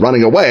them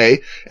running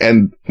away.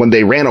 And when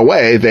they ran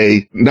away,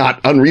 they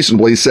not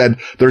unreasonably said,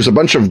 there's a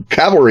bunch of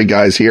cavalry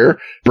guys here,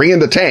 bring in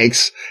the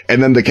tanks.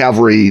 And then the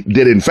cavalry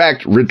did, in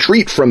fact,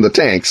 retreat from the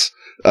tanks.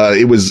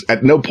 It was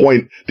at no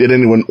point did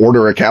anyone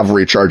order a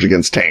cavalry charge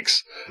against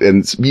tanks.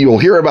 And you'll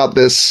hear about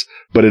this,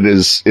 but it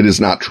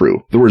is not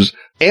true. There was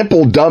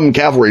ample dumb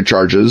cavalry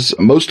charges,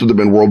 most of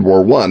them in World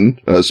War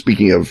I,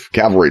 speaking of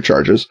cavalry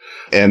charges.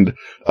 And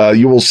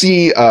you will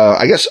see,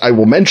 I guess I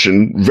will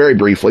mention very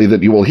briefly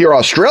that you will hear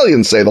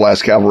Australians say the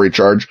last cavalry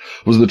charge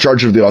was the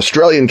charge of the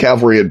Australian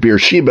cavalry at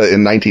Beersheba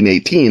in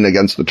 1918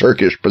 against the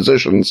Turkish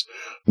positions.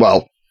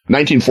 Well,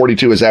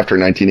 1942 is after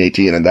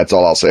 1918, and that's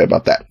all I'll say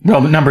about that.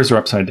 Well, the numbers are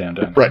upside down.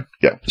 Right,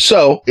 yeah.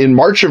 So, in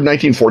March of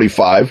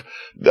 1945,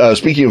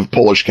 speaking of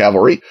Polish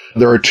cavalry,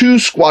 there are 2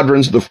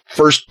 squadrons of the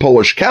 1st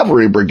Polish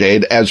Cavalry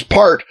Brigade as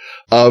part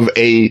of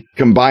a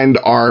combined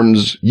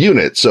arms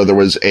unit. So there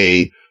was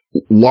a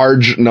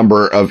large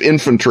number of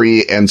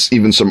infantry and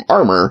even some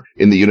armor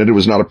in the unit. It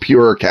was not a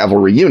pure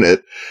cavalry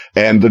unit.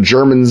 And the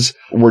Germans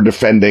were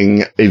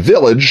defending a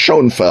village,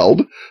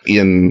 Schoenfeld,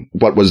 in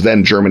what was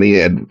then Germany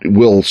and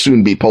will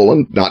soon be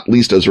Poland, not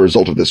least as a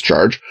result of this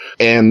charge.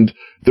 And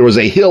there was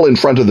a hill in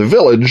front of the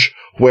village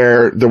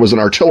where there was an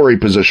artillery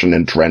position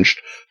entrenched.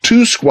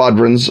 2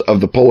 squadrons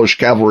of the Polish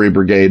Cavalry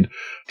Brigade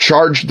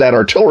charged that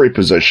artillery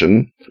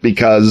position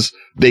because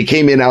they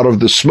came in out of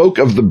the smoke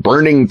of the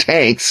burning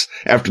tanks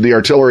after the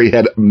artillery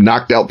had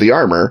knocked out the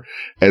armor.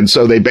 And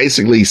so they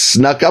basically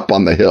snuck up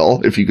on the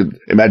hill. If you could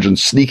imagine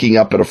sneaking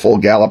up at a full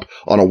gallop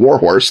on a war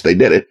horse, they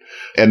did it.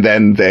 And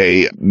then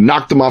they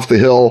knocked them off the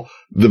hill.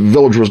 The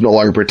village was no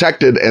longer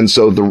protected. And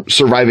so the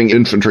surviving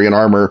infantry and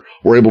armor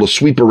were able to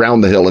sweep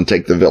around the hill and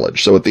take the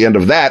village. So at the end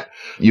of that,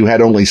 you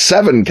had only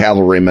 7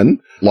 cavalrymen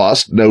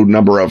lost, no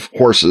number of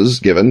horses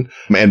given,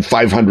 and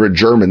 500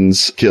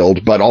 Germans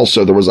killed, but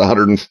also there was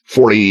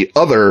 140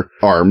 other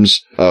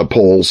arms,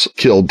 Poles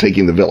killed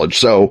taking the village.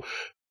 So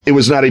it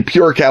was not a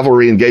pure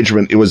cavalry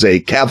engagement. It was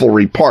a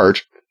cavalry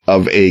part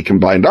of a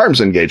combined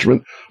arms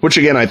engagement, which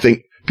again, I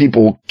think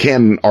people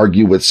can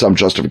argue with some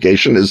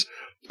justification is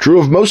true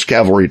of most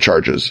cavalry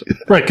charges.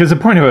 Right, because the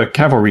point of a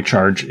cavalry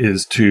charge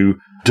is to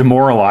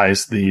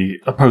demoralize the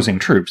opposing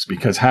troops,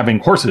 because having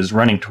horses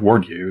running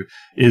toward you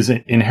is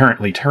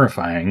inherently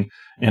terrifying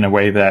in a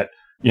way that,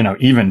 you know,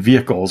 even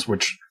vehicles,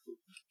 which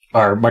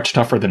are much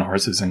tougher than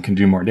horses and can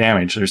do more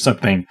damage, there's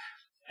something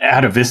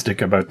atavistic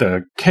about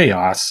the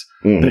chaos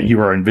that you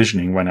are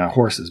envisioning when a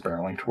horse is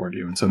barreling toward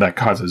you. And so that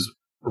causes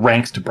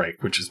ranks to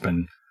break, which has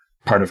been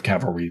part of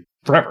cavalry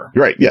forever.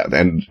 Right, yeah,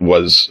 and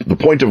was the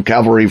point of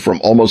cavalry from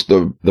almost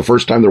the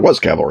first time there was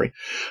cavalry.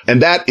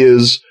 And that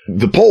is,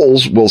 the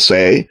Poles will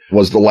say,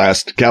 was the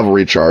last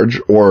cavalry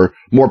charge, or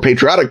more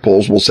patriotic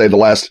Poles will say the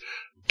last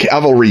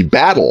cavalry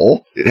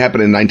battle. It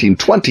happened in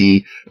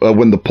 1920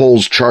 when the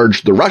Poles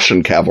charged the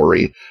Russian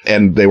cavalry,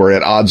 and they were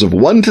at odds of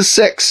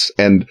 1-6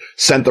 and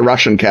sent the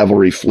Russian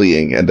cavalry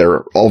fleeing. And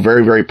they're all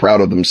very, very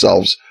proud of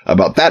themselves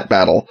about that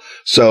battle.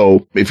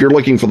 So if you're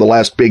looking for the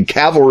last big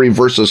cavalry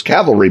versus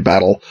cavalry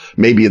battle,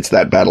 maybe it's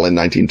that battle in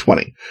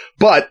 1920.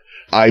 But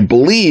I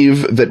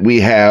believe that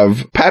we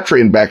have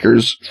Patreon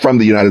backers from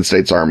the United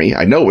States Army.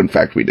 I know, in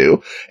fact, we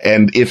do.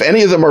 And if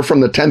any of them are from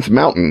the 10th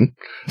Mountain,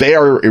 they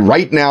are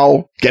right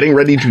now getting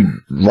ready to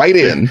write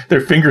in.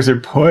 Their fingers are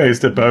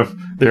poised above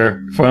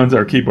their phones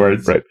or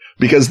keyboards. Right.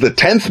 Because the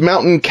 10th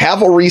Mountain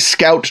Cavalry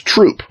Scout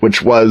Troop,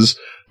 which was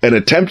an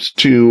attempt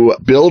to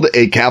build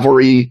a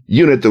cavalry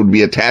unit that would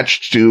be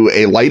attached to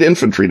a light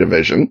infantry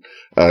division,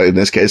 in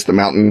this case, the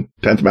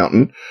 10th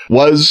Mountain,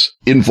 was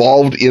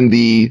involved in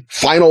the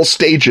final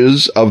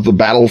stages of the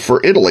battle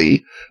for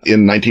Italy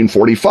in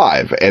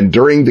 1945. And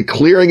during the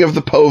clearing of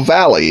the Po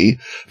Valley,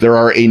 there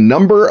are a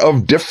number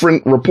of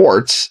different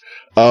reports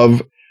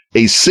of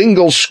a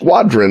single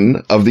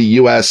squadron of the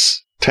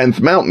U.S. 10th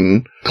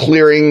Mountain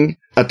clearing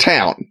a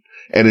town.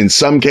 And in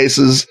some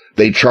cases,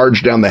 they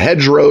charge down the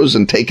hedgerows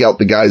and take out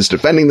the guys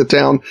defending the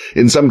town.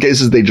 In some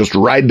cases, they just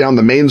ride down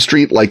the main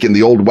street like in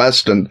the Old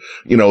West and,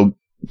 you know,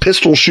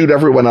 pistol shoot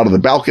everyone out of the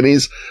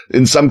balconies.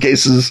 In some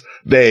cases,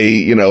 they,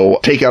 you know,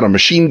 take out a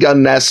machine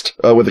gun nest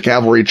with a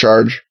cavalry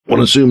charge. One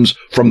assumes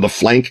from the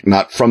flank,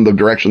 not from the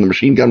direction the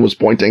machine gun was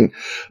pointing.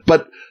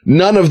 But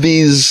none of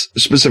these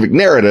specific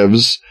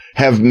narratives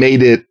have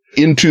made it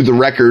into the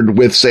record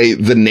with, say,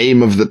 the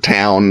name of the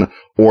town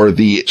or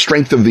the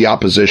strength of the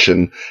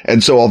opposition.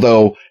 And so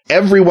although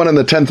everyone in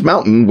the 10th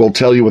Mountain will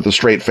tell you with a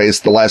straight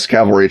face the last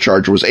cavalry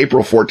charge was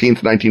April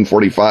 14th,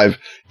 1945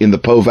 in the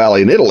Po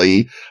Valley in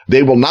Italy,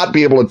 they will not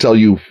be able to tell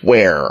you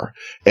where.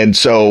 And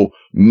so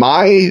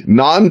my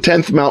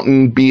non-10th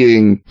Mountain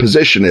being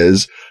position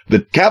is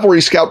the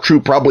cavalry scout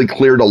troop probably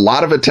cleared a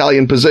lot of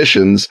Italian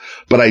positions,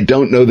 but I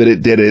don't know that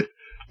it did it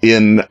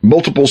in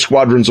multiple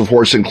squadrons of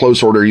horse in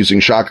close order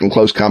using shock and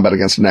close combat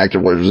against an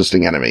actively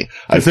resisting enemy.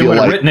 Because they would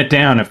have written it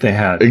down if they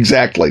had.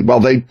 Exactly. Well,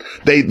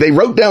 they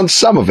wrote down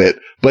some of it,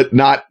 but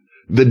not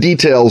the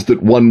details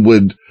that one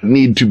would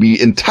need to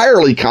be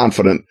entirely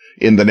confident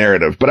in the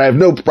narrative. But I have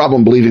no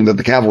problem believing that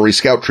the cavalry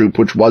scout troop,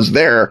 which was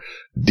there,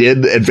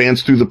 did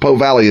advance through the Po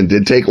Valley and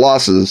did take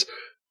losses,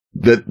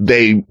 that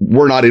they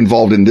were not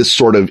involved in this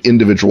sort of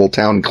individual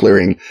town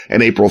clearing,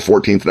 and April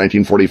 14th,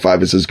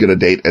 1945 is as good a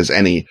date as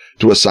any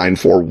to assign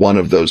for one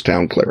of those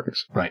town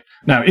clearings. Right.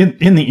 Now,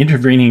 in the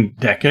intervening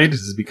decades, it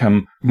has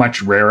become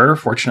much rarer,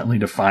 fortunately,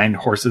 to find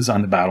horses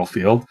on the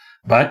battlefield,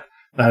 but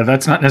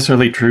that's not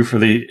necessarily true for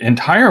the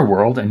entire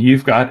world, and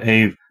you've got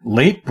a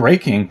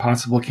late-breaking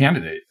possible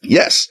candidate.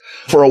 Yes.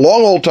 For a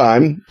long old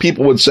time,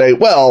 people would say,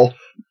 well,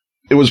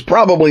 it was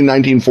probably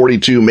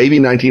 1942, maybe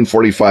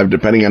 1945,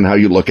 depending on how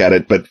you look at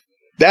it, but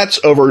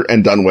that's over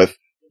and done with.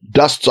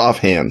 Dust's off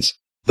hands.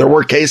 There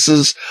were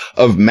cases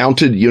of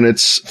mounted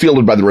units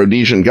fielded by the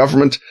Rhodesian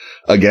government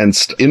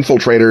against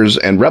infiltrators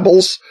and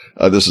rebels.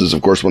 This is,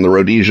 of course, when the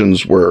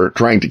Rhodesians were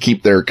trying to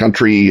keep their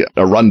country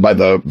run by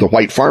the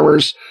white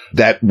farmers.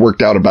 That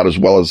worked out about as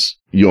well as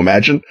you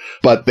imagine.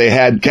 But they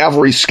had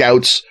cavalry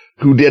scouts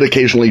who did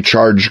occasionally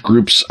charge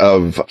groups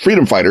of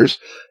freedom fighters.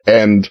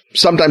 And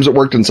sometimes it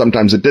worked and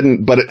sometimes it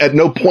didn't. But at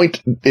no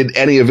point did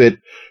any of it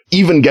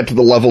even get to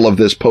the level of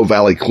this Po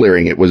Valley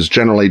clearing. It was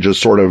generally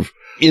just sort of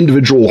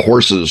individual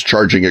horses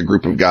charging a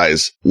group of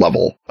guys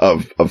level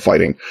of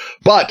fighting.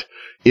 But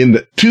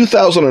in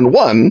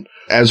 2001,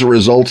 as a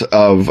result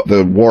of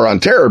the War on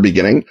Terror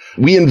beginning,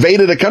 we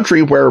invaded a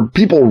country where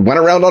people went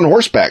around on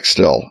horseback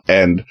still.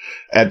 And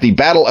at the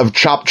Battle of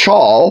Chop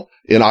Chal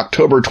in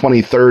October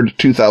 23rd,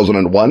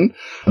 2001,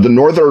 the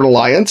Northern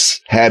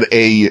Alliance had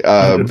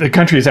the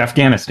country is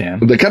Afghanistan.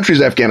 The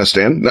country's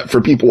Afghanistan.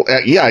 For people,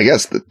 yeah, I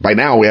guess by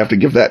now we have to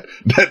give that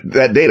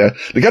data.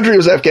 The country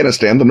was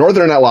Afghanistan. The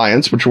Northern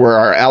Alliance, which were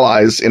our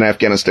allies in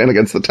Afghanistan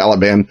against the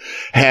Taliban,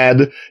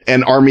 had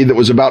an army that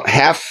was about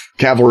half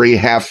cavalry,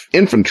 half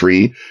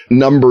infantry.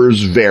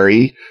 Numbers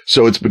vary.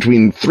 So it's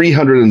between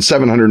 300 and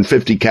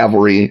 750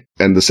 cavalry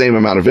and the same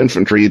amount of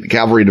infantry. The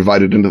cavalry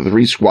divided into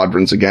 3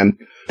 squadrons again.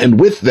 And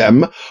with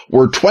them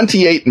were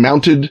 28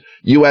 mounted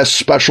U.S.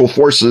 Special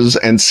Forces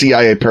and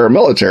CIA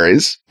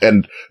paramilitaries.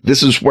 And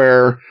this is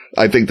where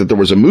I think that there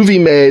was a movie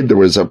made. There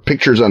was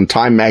pictures on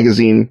Time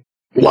magazine.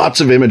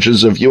 Lots of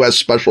images of U.S.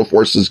 Special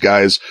Forces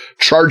guys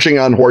charging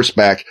on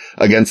horseback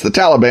against the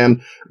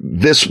Taliban.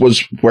 This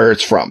was where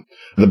it's from.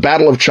 The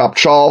Battle of Chop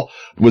Chal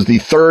was the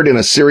third in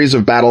a series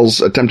of battles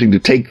attempting to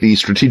take the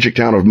strategic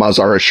town of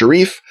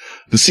Mazar-e-Sharif.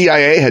 The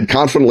CIA had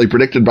confidently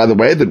predicted, by the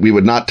way, that we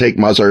would not take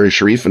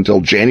Mazar-e-Sharif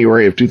until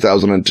January of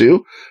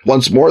 2002.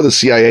 Once more, the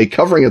CIA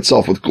covering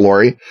itself with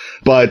glory.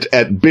 But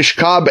at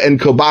Bishkab and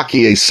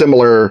Kobaki, a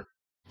similar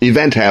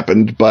event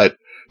happened, but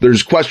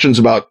there's questions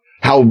about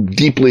how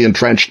deeply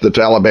entrenched the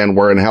Taliban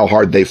were and how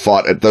hard they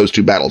fought at those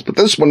 2 battles. But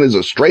this one is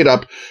a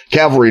straight-up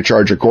cavalry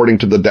charge according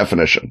to the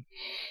definition.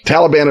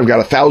 Taliban have got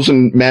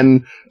 1,000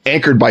 men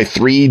anchored by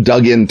 3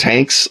 dug-in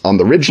tanks on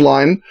the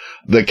ridgeline.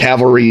 The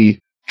cavalry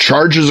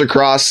charges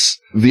across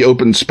the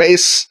open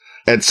space.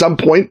 At some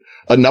point,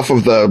 enough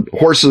of the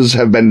horses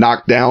have been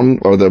knocked down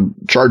or the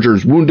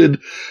chargers wounded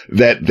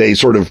that they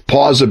sort of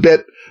pause a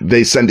bit.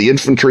 They send the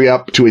infantry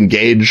up to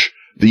engage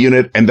the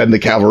unit, and then the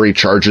cavalry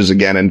charges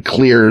again and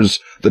clears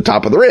the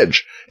top of the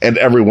ridge. And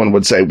everyone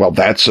would say, well,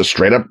 that's a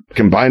straight up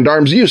combined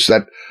arms use.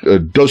 That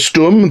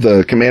Dostum,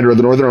 the commander of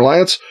the Northern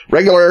Alliance,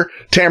 regular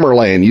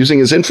Tamerlane, using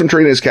his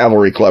infantry and his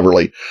cavalry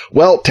cleverly.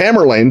 Well,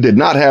 Tamerlane did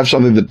not have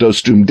something that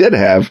Dostum did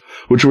have,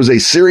 which was a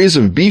series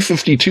of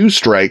B-52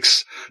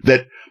 strikes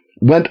that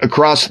went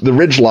across the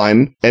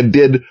ridgeline and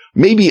did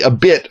maybe a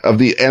bit of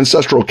the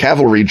ancestral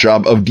cavalry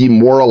job of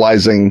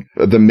demoralizing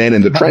the men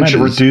in the trenches.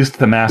 It reduced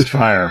the mass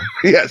fire.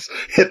 Yes,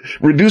 it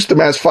reduced the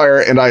mass fire,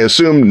 and I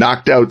assume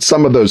knocked out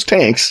some of those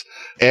tanks.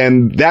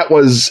 And that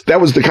was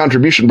the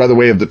contribution, by the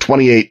way, of the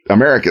 28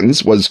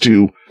 Americans, was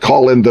to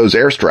call in those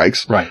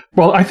airstrikes. Right.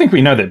 Well, I think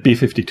we know that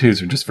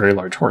B-52s are just very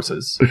large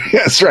horses.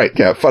 That's right.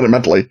 Yeah,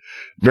 fundamentally.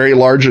 Very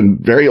large and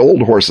very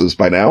old horses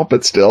by now,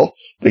 but still,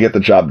 they get the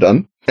job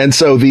done. And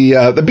so the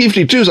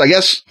B-52s, I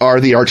guess, are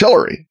the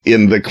artillery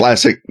in the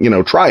classic,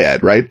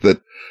 triad, right?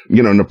 That,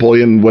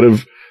 Napoleon would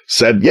have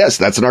said, yes,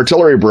 that's an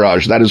artillery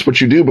barrage. That is what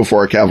you do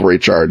before a cavalry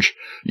charge.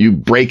 You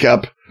break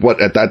up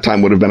what at that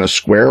time would have been a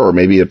square or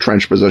maybe a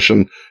trench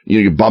position.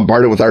 You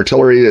bombard it with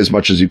artillery as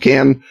much as you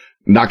can,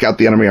 knock out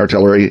the enemy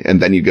artillery,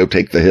 and then you go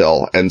take the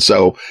hill. And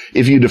so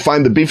if you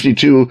define the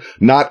B-52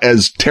 not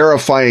as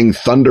terrifying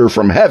thunder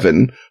from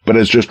heaven, but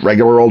as just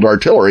regular old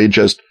artillery,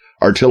 just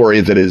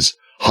artillery that is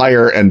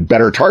higher and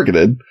better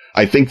targeted,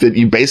 I think that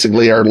you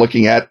basically are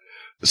looking at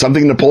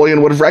something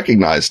Napoleon would have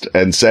recognized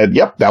and said,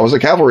 yep, that was a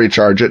cavalry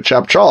charge at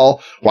Chop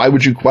Chal. Why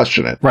would you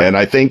question it? Right. And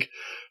I think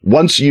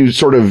once you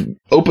sort of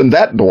open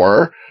that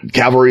door,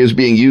 cavalry is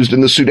being used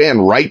in the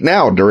Sudan right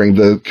now during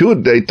the coup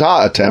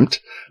d'etat attempt.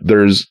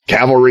 There's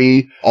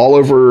cavalry all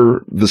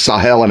over the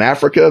Sahel in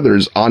Africa.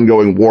 There's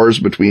ongoing wars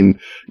between,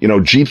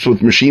 jeeps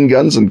with machine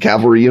guns and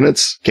cavalry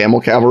units, camel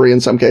cavalry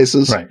in some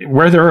cases. Right.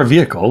 Where there are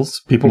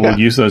vehicles, people will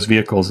use those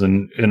vehicles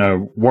in a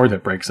war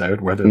that breaks out,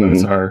 whether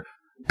those are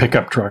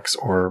pickup trucks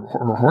or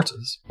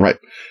horses. Right.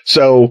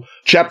 So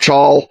Chop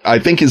Chal, I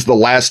think, is the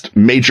last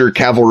major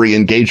cavalry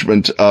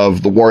engagement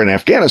of the war in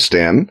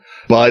Afghanistan.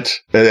 But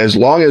as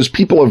long as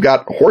people have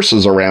got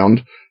horses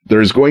around,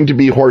 there's going to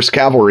be horse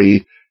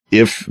cavalry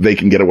if they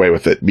can get away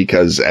with it.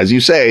 Because, as you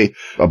say,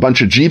 a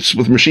bunch of jeeps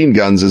with machine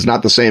guns is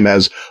not the same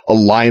as a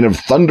line of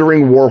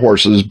thundering war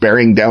horses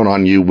bearing down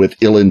on you with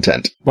ill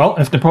intent. Well,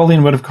 if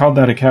Napoleon would have called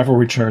that a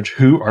cavalry charge,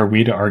 who are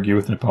we to argue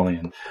with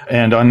Napoleon?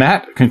 And on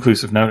that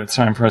conclusive note, it's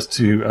time for us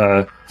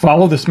to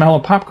follow the smell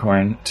of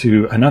popcorn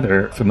to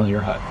another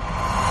familiar hut.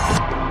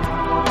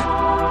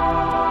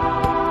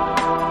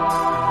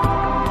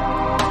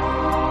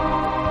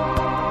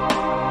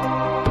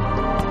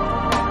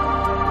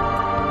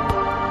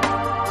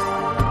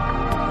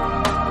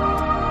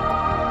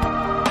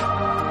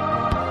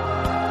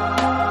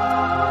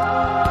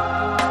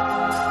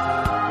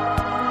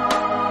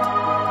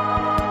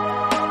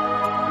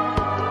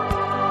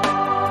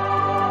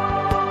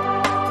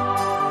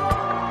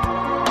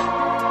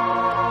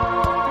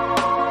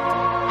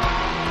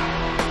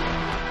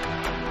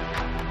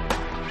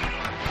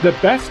 The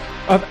Best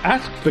of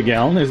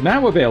Askfageln is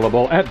now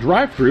available at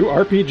Drive-Thru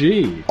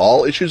RPG.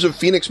 All issues of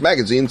Phoenix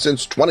Magazine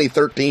since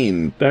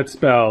 2013. That's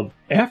spelled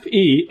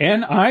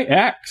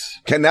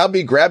F-E-N-I-X. Can now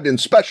be grabbed in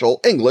special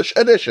English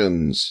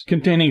editions.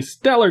 Containing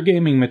stellar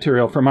gaming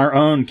material from our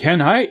own Ken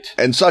Hite.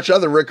 And such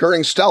other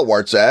recurring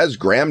stalwarts as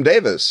Graham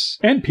Davis.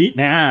 And Pete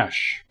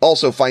Nash.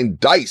 Also find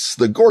Dice,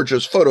 the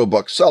gorgeous photo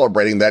book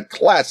celebrating that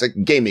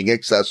classic gaming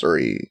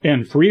accessory.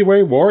 And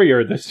Freeway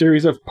Warrior, the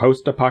series of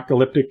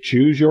post-apocalyptic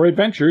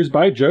choose-your-adventures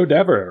by Joe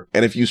Dever.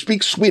 And if you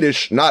speak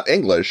Swedish, not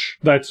English...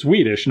 That's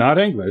Swedish, not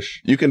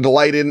English. You can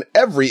delight in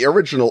every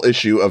original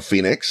issue of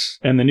Phoenix.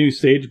 And the new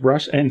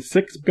Sagebrush and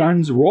Six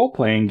Guns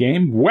role-playing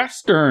game,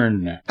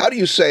 Western. How do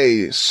you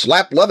say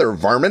slap leather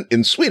varmint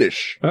in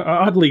Swedish?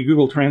 Oddly,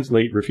 Google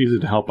Translate refuses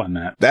to help on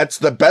that. That's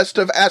the Best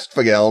of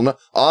Askfageln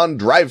on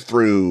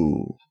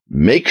Drive-Thru.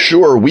 Make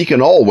sure we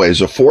can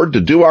always afford to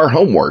do our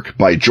homework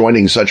by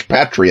joining such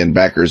Patreon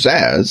backers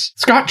as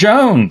Scott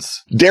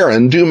Jones,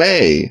 Darren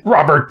Dumay,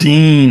 Robert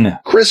Dean,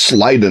 Chris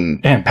Lydon,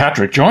 and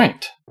Patrick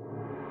Joint.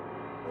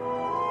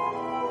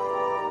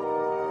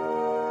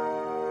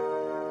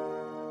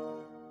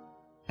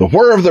 The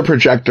whir of the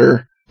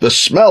projector, the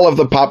smell of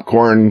the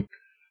popcorn,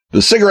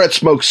 the cigarette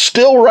smoke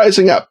still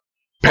rising up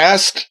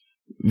past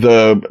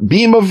the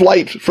beam of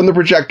light from the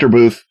projector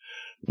booth.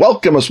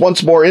 Welcome us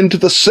once more into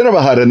the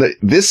Cinema Hut. And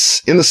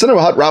in the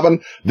Cinema Hut, Robin,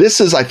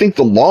 this is, I think,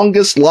 the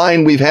longest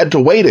line we've had to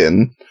wait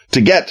in to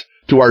get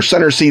to our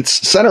center seats,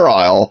 center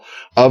aisle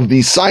of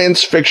the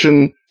science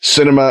fiction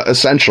cinema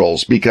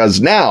essentials. Because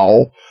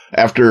now,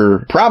 after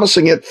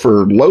promising it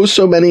for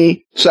so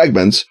many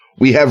segments,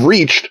 we have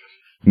reached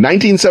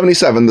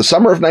 1977, the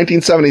summer of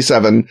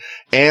 1977,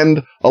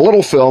 and a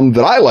little film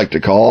that I like to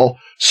call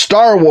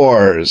Star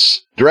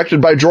Wars, directed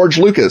by George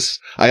Lucas.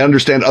 I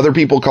understand other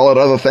people call it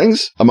other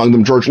things, among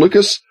them George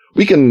Lucas.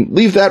 We can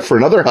leave that for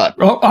another hut.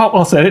 Oh,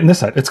 I'll say it in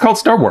this hut. It's called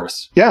Star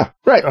Wars. Yeah,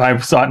 right. I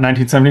saw it in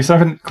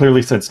 1977.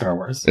 Clearly said Star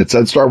Wars. It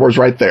said Star Wars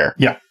right there.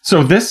 Yeah.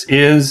 So this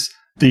is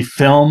the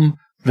film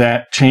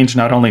that changed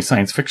not only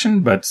science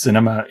fiction, but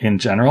cinema in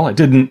general. It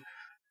didn't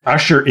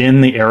usher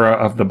in the era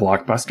of the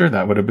blockbuster.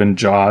 That would have been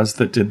Jaws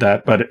that did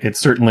that, but it's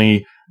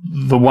certainly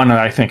the one that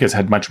I think has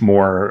had much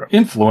more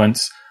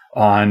influence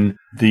on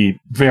the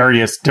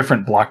various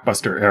different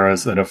blockbuster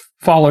eras that have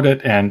followed it,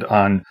 and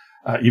on,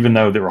 even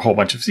though there were a whole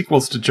bunch of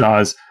sequels to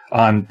Jaws,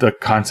 on the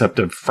concept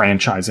of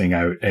franchising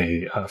out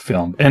a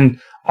film.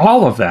 And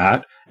all of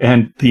that,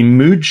 and the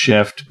mood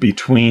shift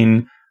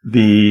between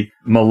the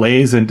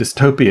malaise and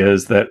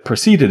dystopias that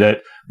preceded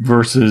it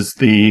versus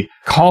the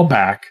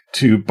callback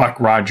to Buck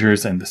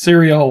Rogers and the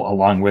serial,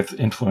 along with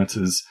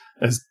influences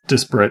as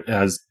disparate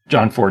as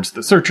John Ford's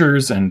The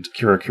Searchers and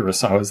Akira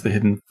Kurosawa's The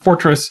Hidden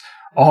Fortress,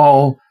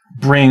 all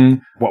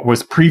bring what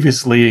was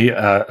previously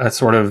a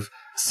sort of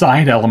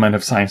side element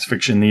of science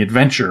fiction, the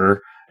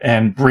adventure,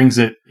 and brings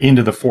it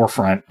into the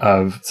forefront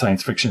of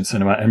science fiction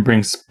cinema and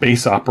brings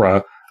space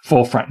opera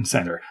full front and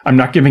center. I'm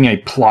not giving a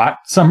plot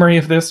summary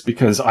of this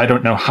because I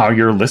don't know how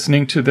you're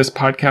listening to this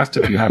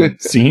podcast if you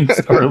haven't seen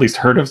or at least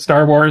heard of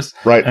Star Wars.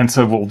 Right. And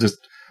so we'll just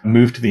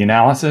move to the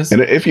analysis.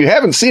 And if you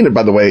haven't seen it,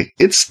 by the way,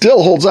 it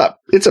still holds up.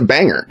 It's a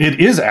banger.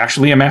 It is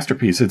actually a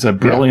masterpiece. It's a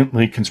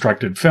brilliantly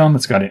constructed film.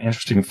 It's got an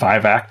interesting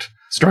 5-act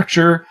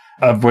structure,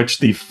 of which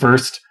the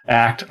first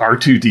act,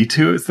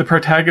 R2-D2, is the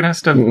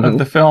protagonist of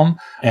the film.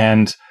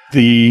 And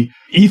the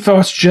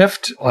ethos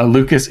shift,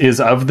 Lucas is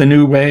of the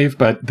new wave,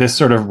 but this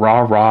sort of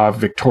rah-rah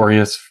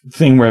victorious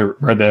thing where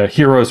the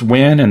heroes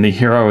win and the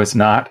hero is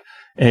not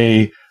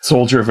a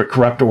soldier of a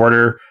corrupt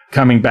order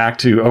coming back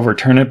to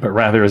overturn it, but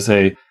rather is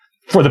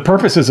for the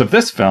purposes of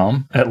this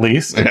film, at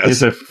least,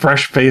 is a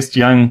fresh-faced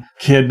young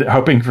kid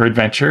hoping for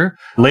adventure.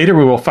 Later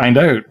we will find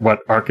out what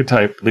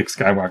archetype Luke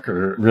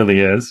Skywalker really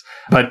is,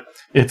 but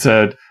it's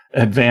an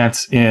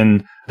advance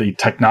in the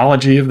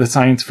technology of the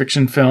science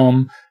fiction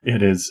film.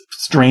 It is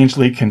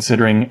strangely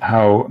considering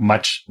how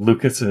much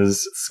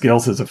Lucas's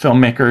skills as a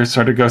filmmaker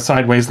sort of go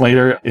sideways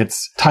later.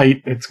 It's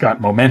tight, it's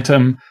got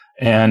momentum,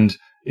 and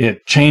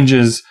it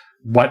changes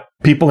what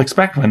people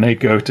expect when they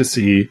go to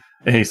see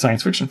a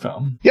science fiction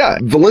film. Yeah,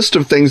 the list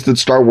of things that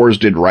Star Wars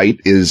did right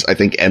is, I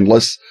think,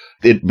 endless.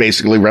 It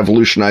basically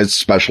revolutionized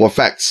special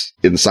effects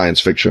in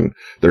science fiction.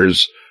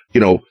 There's,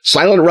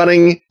 silent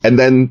running, and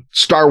then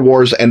Star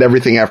Wars and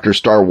everything after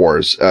Star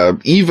Wars.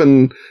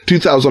 Even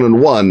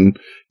 2001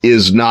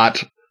 is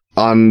not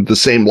on the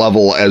same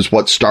level as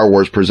what Star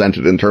Wars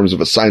presented in terms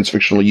of a science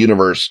fictional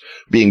universe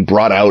being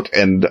brought out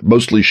and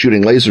mostly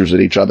shooting lasers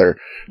at each other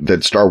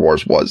that Star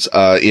Wars was.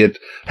 It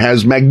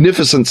has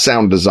magnificent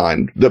sound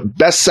design, the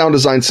best sound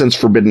design since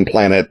Forbidden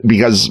Planet,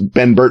 because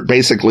Ben Burtt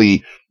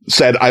basically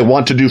said, I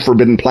want to do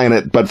Forbidden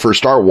Planet, but for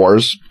Star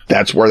Wars.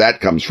 That's where that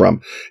comes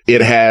from.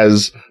 It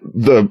has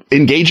the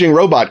engaging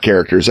robot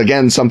characters.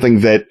 Again,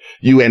 something that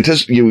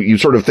you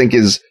sort of think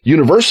is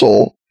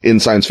universal in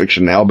science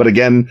fiction now. But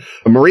again,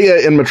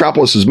 Maria in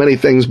Metropolis is many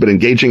things, but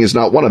engaging is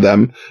not one of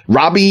them.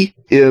 Robbie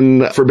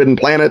in Forbidden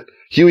Planet,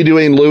 Huey,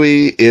 Dewey, and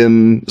Louie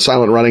in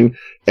Silent Running,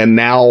 and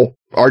now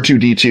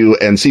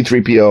R2-D2 and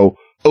C-3PO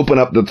open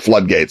up the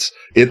floodgates.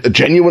 It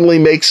genuinely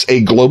makes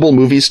a global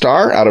movie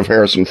star out of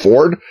Harrison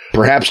Ford,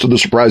 perhaps to the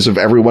surprise of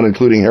everyone,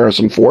 including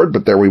Harrison Ford,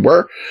 but there we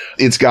were.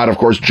 It's got, of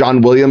course,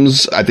 John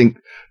Williams, I think,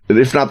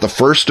 if not the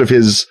first of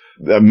his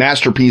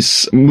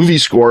masterpiece movie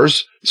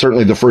scores,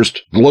 certainly the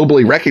first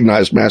globally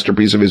recognized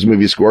masterpiece of his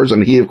movie scores.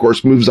 And he, of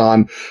course, moves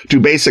on to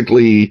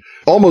basically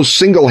almost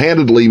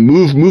single-handedly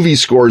move movie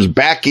scores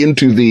back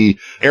into the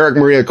Eric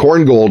Maria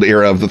Korngold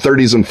era of the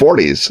 30s and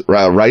 40s,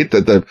 right?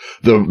 That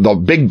the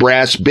big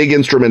brass, big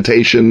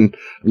instrumentation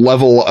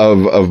level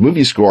of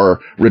movie score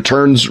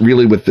returns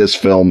really with this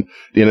film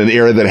in an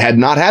era that had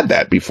not had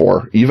that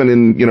before, even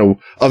in,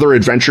 other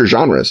adventure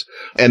genres.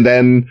 And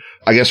then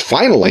I guess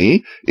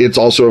finally, it's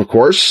also, of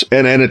course,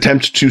 an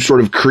attempt to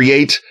sort of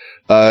create,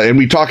 and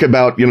we talk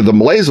about, the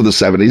malaise of the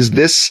 70s.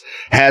 This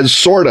has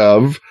sort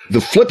of the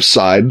flip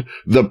side,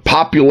 the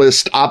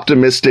populist,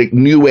 optimistic,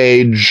 new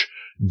age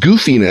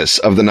goofiness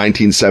of the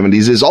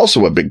 1970s is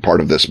also a big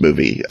part of this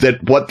movie.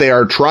 That what they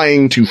are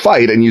trying to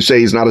fight, and you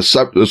say he's not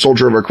a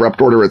soldier of a corrupt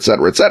order, et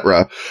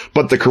cetera,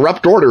 but the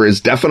corrupt order is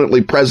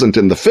definitely present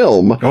in the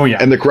film. Oh, yeah.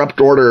 And the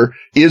corrupt order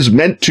is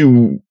meant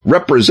to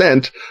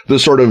represent the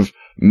sort of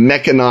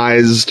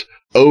mechanized,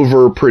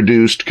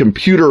 overproduced,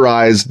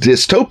 computerized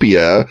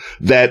dystopia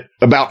that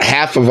about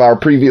half of our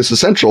previous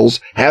essentials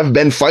have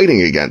been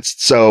fighting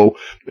against. So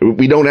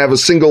we don't have a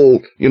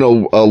single,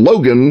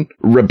 Logan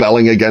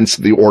rebelling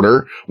against the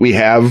order. We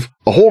have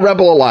a whole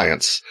rebel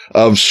alliance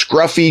of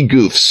scruffy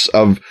goofs,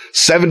 of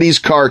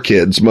 70s car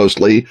kids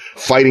mostly,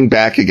 fighting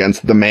back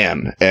against the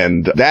man.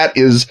 And that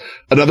is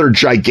another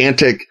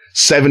gigantic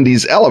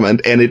 70s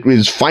element, and it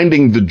is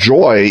finding the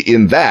joy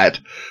in that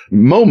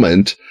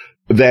moment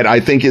that I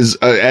think is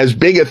as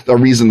big a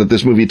reason that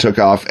this movie took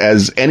off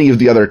as any of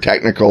the other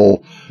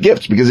technical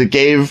gifts, because it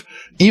gave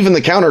even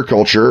the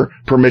counterculture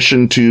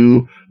permission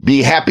to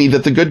be happy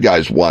that the good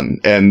guys won.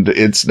 And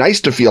it's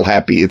nice to feel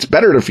happy. It's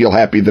better to feel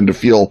happy than to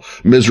feel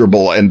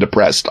miserable and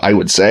depressed, I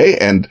would say.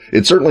 And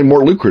it's certainly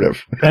more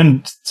lucrative.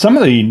 And some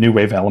of the new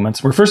wave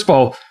elements were, first of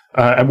all,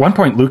 at one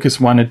point,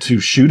 Lucas wanted to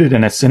shoot it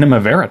in a cinema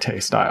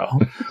verite style,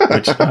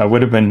 which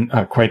would have been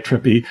quite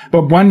trippy.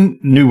 But one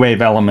new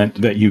wave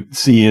element that you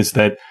see is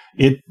that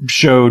it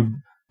showed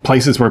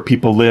places where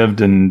people lived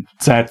and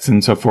sets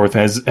and so forth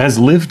as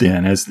lived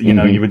in, as,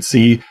 you would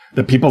see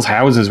the people's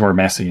houses were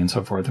messy and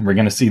so forth. And we're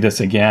going to see this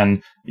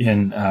again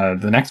in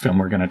the next film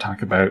we're going to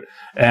talk about.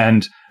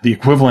 And the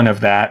equivalent of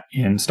that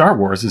in Star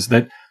Wars is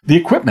that the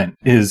equipment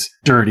is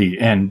dirty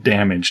and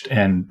damaged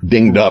and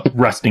dinged up,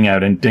 rusting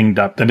out and dinged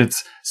up, that it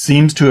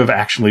seems to have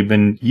actually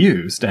been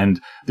used. And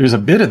there's a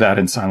bit of that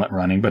in Silent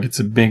Running, but it's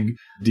a big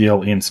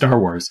deal in Star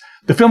Wars.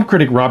 The film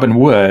critic Robin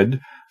Wood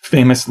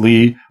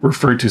famously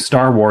referred to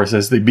Star Wars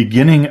as the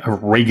beginning of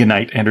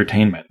Reaganite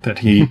entertainment, that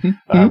he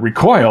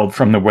recoiled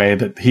from the way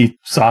that he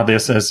saw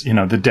this as,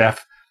 the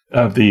death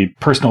of the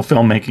personal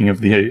filmmaking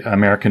of the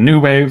American New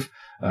Wave,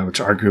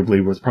 which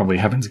arguably was probably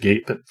Heaven's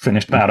Gate that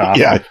finished that off.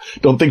 Yeah, I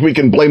don't think we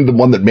can blame the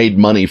one that made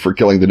money for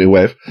killing the New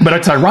Wave. But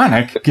it's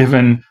ironic,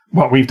 given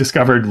what we've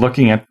discovered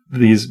looking at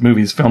these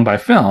movies film by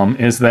film,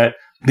 is that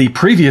the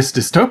previous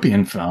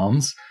dystopian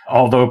films,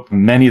 although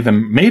many of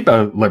them made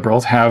by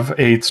liberals, have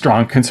a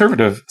strong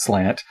conservative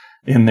slant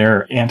in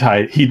their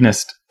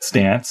anti-hedonist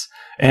stance.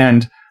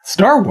 And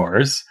Star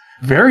Wars,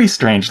 very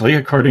strangely,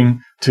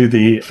 according to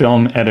the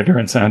film editor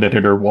and sound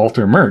editor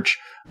Walter Murch,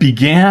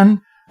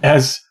 began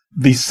as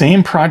the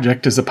same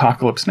project as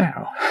Apocalypse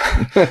Now.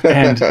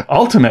 And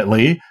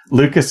ultimately,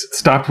 Lucas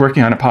stopped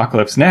working on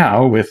Apocalypse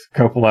Now with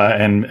Coppola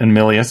and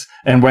Milius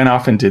and went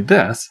off and did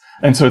this.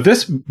 And so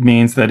this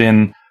means that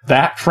in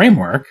that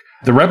framework,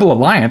 the Rebel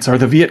Alliance are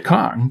the Viet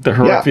Cong, the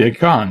heroic Viet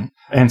Cong.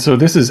 And so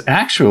this is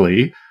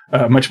actually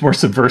a much more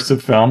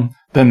subversive film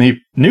than the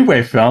New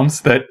Wave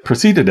films that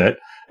preceded it.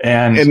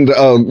 And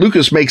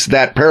Lucas makes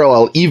that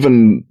parallel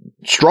even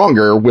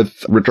stronger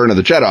with Return of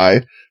the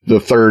Jedi, the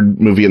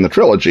third movie in the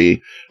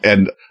trilogy.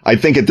 And I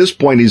think at this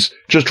point, he's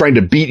just trying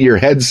to beat your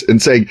heads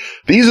and saying,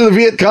 these are the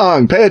Viet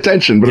Cong, pay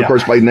attention. But of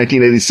course, by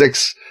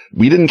 1986,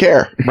 we didn't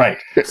care. Right.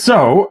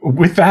 So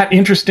with that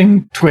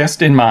interesting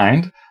twist in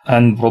mind,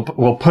 and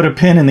we'll put a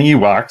pin in the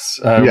Ewoks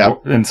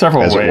in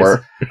several ways,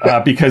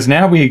 because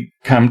now we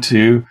come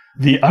to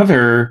the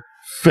other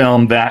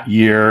film that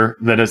year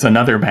that is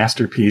another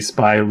masterpiece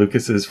by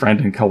Lucas's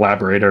friend and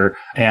collaborator,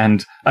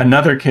 and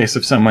another case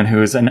of someone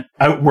who is an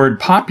outward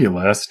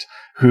populist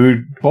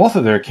who, both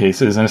of their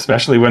cases, and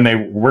especially when they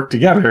work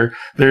together,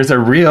 there's a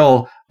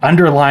real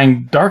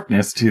underlying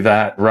darkness to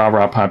that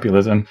rah-rah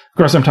populism. Of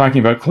course, I'm talking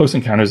about Close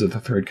Encounters of the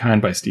Third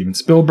Kind by Steven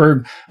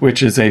Spielberg,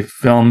 which is a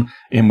film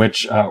in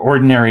which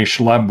ordinary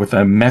schlub with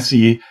a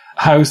messy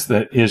house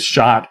that is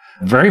shot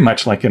very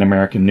much like an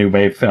American New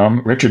Wave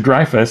film, Richard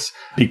Dreyfuss,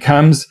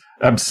 becomes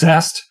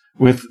obsessed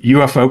with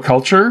UFO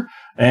culture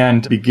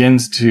and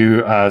begins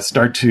to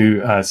start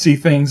to see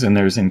things. And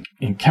there's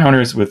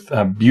encounters with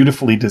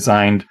beautifully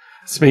designed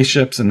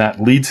spaceships, and that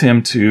leads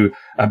him to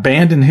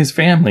abandon his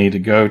family to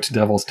go to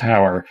Devil's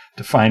Tower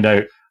to find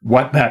out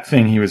what that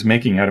thing he was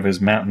making out of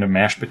his mountain of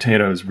mashed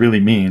potatoes really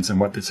means and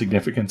what the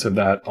significance of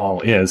that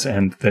all is.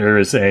 And there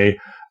is a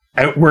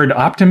outward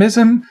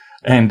optimism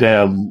and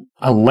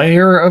a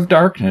layer of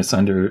darkness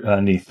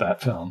underneath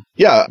that film.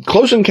 Yeah,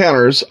 Close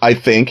Encounters, I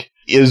think,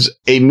 is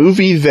a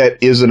movie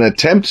that is an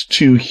attempt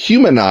to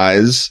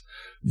humanize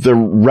the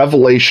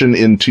revelation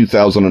in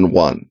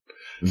 2001.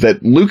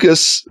 That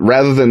Lucas,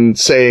 rather than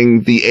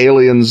saying the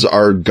aliens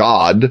are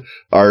God,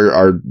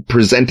 are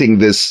presenting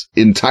this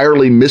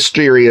entirely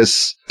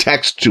mysterious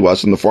text to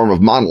us in the form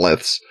of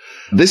monoliths.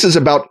 This is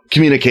about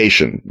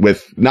communication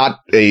with not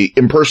a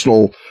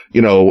impersonal,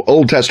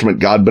 Old Testament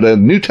God, but a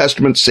New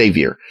Testament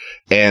savior.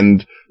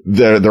 And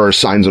there are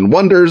signs and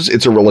wonders.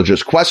 It's a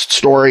religious quest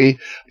story.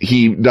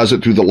 He does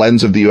it through the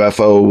lens of the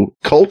UFO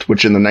cult,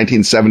 which in the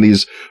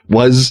 1970s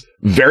was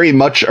very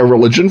much a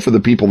religion for the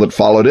people that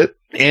followed it.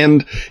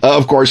 And,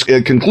 of course,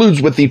 it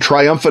concludes with the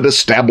triumphant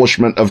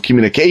establishment of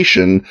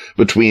communication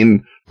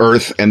between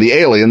Earth and the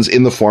aliens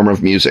in the form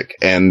of music.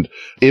 And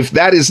if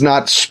that is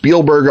not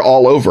Spielberg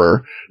all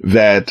over,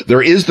 that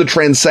there is the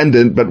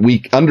transcendent, but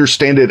we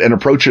understand it and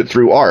approach it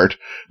through art,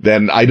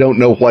 then I don't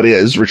know what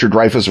is. Richard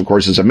Dreyfuss, of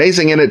course, is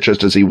amazing in it,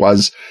 just as he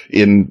was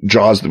in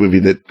Jaws, the movie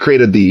that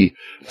created the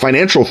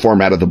financial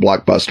format of the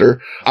blockbuster.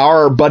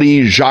 Our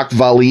buddy Jacques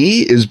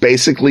Vallée is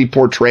basically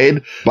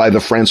portrayed by the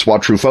Francois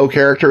Truffaut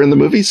character in the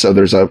movie. So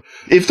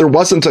if there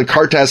wasn't a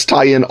Cartas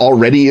tie-in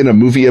already in a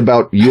movie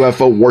about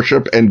UFO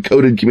worship and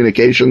coded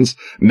communications,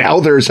 now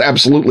there's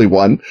absolutely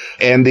one.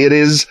 And it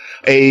is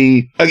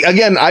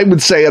again, I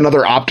would say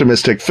another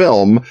optimistic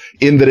film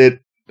in that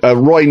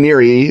Roy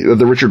Neary,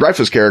 the Richard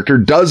Dreyfuss character,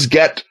 does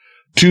get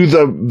to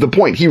the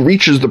point. He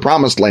reaches the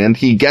promised land.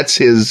 He gets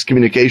his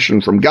communication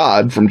from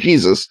God, from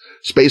Jesus,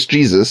 Space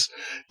Jesus.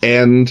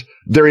 And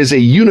there is a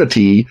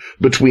unity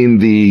between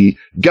the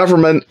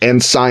government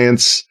and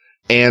science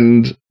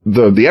and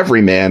the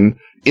everyman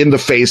in the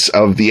face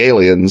of the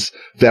aliens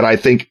that I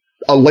think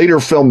a later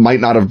film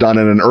might not have done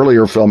and an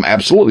earlier film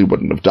absolutely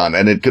wouldn't have done.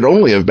 And it could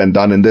only have been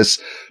done in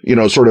this,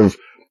 sort of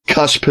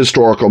cusp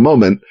historical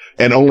moment,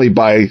 and only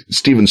by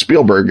Steven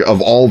Spielberg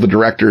of all the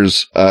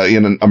directors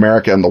in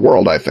America and the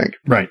world, I think.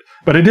 Right.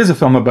 But it is a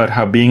film about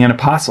how being an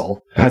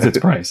apostle has its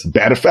price.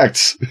 Bad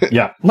effects.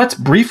 Yeah. Let's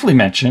briefly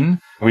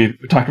mention, we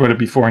talked about it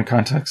before in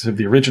context of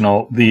the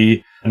original, the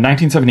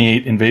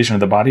 1978 Invasion of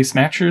the Body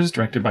Snatchers,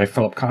 directed by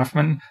Philip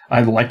Kaufman.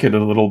 I like it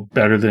a little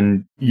better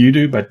than you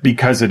do, but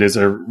because it is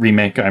a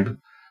remake, I'm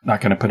not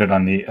going to put it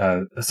on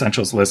the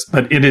essentials list.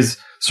 But it is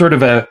sort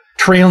of a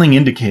trailing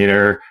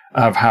indicator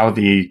of how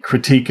the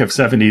critique of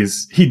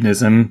 70s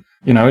hedonism,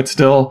 it's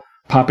still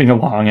popping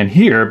along. And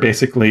here,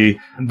 basically,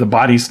 the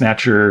body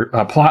snatcher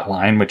plot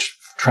line, which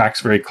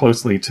tracks very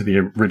closely to the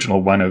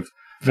original one of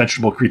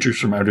vegetable creatures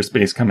from outer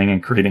space coming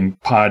and creating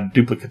pod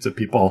duplicates of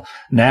people.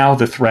 Now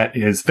the threat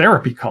is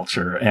therapy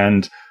culture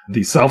and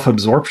the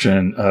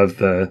self-absorption of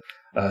the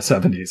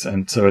 70s.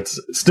 And so it's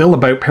still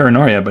about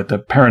paranoia, but the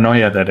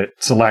paranoia that it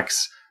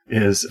selects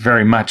is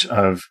very much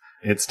of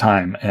its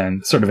time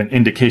and sort of an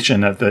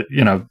indication of that,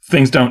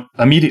 things don't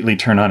immediately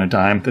turn on a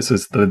dime. This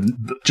is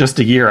just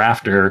a year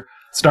after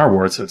Star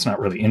Wars, so it's not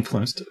really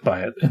influenced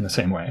by it in the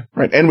same way.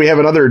 Right. And we have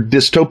another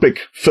dystopic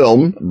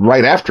film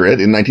right after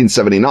it in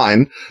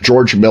 1979,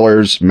 George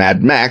Miller's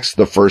Mad Max,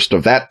 the first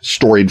of that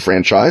storied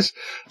franchise.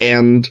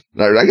 And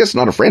I guess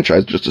not a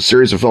franchise, just a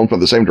series of films by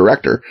the same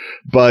director.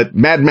 But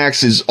Mad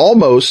Max is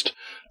almost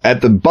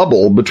at the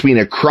bubble between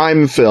a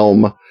crime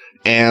film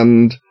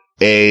and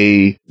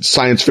a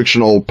science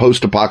fictional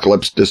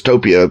post-apocalypse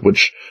dystopia,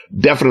 which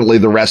definitely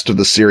the rest of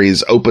the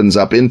series opens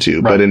up into.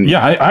 Right. But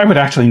I would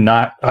actually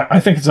not. I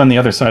think it's on the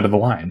other side of the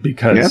line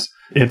because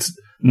it's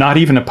not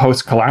even a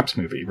post-collapse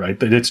movie, right?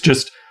 That it's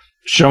just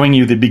showing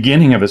you the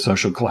beginning of a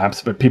social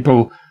collapse, but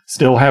people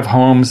still have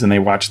homes and they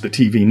watch the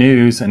TV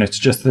news, and it's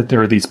just that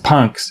there are these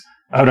punks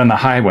out on the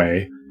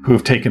highway who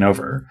have taken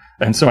over.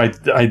 And so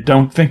I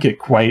don't think it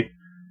quite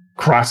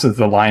crosses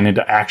the line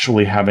into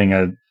actually having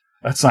a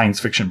science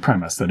fiction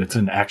premise, that it's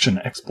an action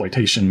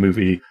exploitation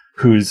movie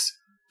whose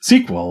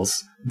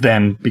sequels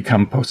then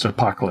become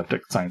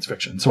post-apocalyptic science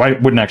fiction. So I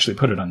wouldn't actually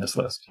put it on this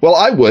list. Well,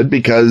 I would,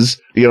 because,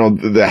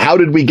 the how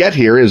did we get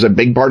here is a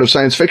big part of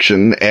science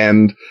fiction.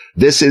 And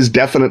this is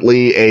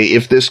definitely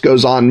if this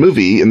goes on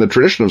movie in the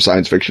tradition of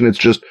science fiction. It's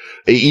just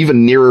a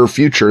even nearer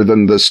future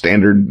than the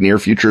standard near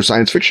future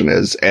science fiction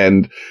is.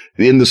 And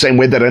in the same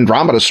way that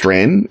Andromeda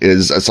Strain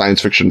is a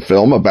science fiction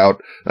film about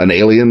an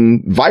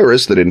alien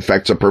virus that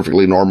infects a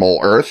perfectly normal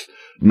Earth,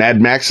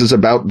 Mad Max is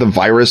about the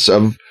virus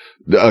of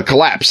a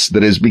collapse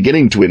that is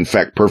beginning to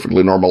infect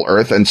perfectly normal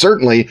Earth. And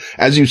certainly,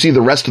 as you see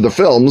the rest of the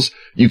films,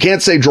 you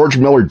can't say George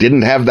Miller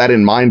didn't have that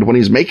in mind when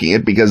he's making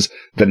it, because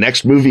the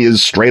next movie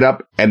is straight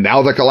up, and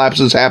now the collapse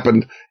has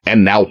happened,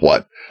 and now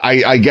what?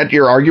 I get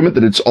your argument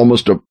that it's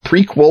almost a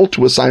prequel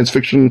to a science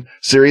fiction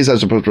series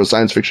as opposed to a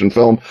science fiction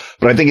film,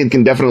 but I think it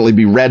can definitely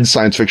be read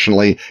science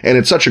fictionally, and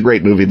it's such a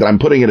great movie that I'm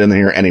putting it in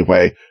here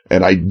anyway,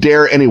 and I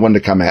dare anyone to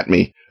come at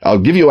me. I'll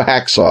give you a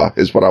hacksaw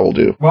is what I will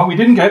do. Well, we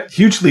didn't get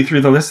hugely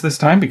through the list this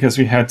time because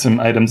we had some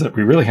items that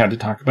we really had to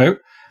talk about.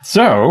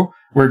 So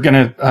we're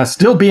going to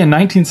still be in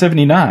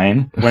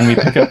 1979 when we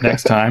pick up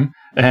next time,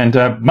 and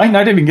might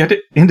not even get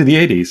into the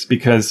 80s,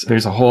 because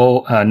there's a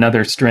whole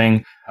another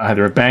string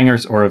either of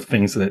bangers or of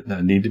things that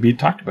need to be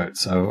talked about.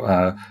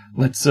 So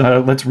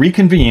let's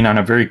reconvene on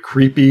a very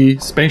creepy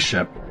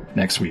spaceship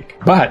next week.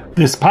 But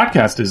this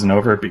podcast isn't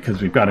over,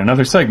 because we've got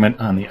another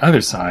segment on the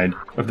other side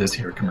of this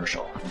here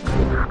commercial.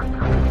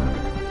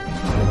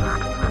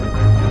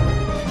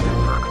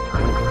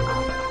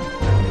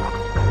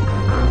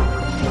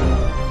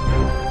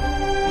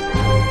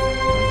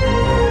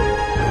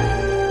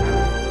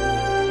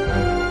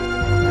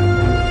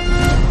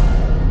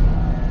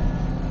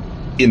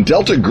 In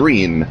Delta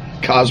Green,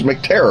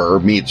 cosmic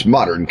terror meets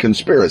modern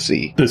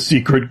conspiracy. The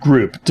secret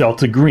group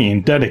Delta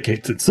Green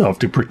dedicates itself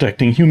to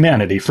protecting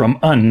humanity from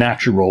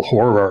unnatural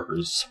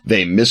horrors.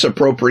 They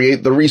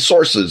misappropriate the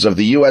resources of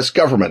the U.S.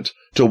 government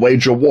to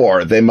wage a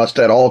war they must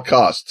at all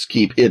costs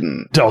keep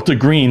hidden. Delta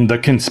Green, the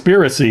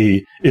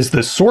conspiracy, is the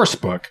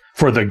sourcebook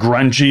for the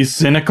grungy,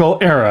 cynical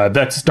era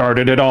that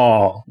started it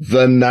all.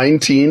 The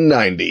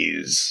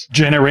 1990s.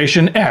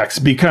 Generation X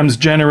becomes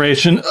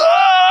Generation...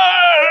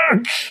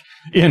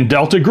 in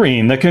Delta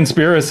Green, the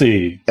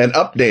conspiracy. An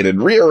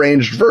updated,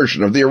 rearranged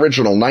version of the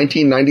original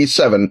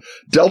 1997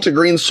 Delta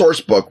Green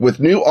sourcebook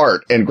with new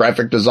art and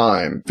graphic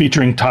design.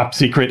 Featuring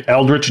top-secret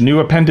eldritch new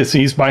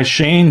appendices by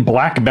Shane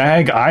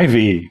Blackbag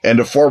Ivy. And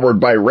a foreword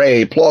by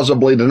Ray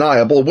Plausibly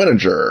Deniable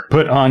Wininger.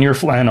 Put on your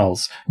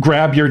flannels,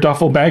 grab your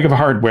duffel bag of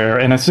hardware,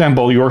 and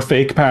assemble your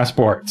fake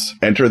passports.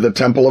 Enter the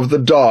Temple of the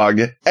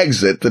Dog,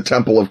 exit the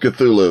Temple of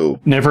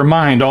Cthulhu. Never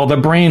mind all the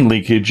brain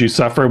leakage you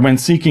suffer when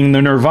seeking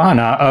the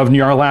nirvana of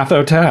Nyarlathotep.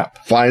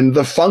 Find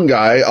the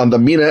fungi on the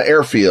Mina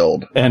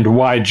airfield. And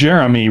why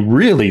Jeremy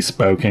really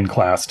spoke in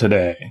class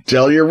today.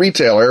 Tell your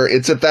retailer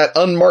it's at that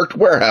unmarked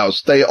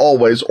warehouse they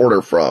always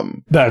order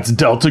from. That's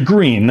Delta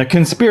Green, the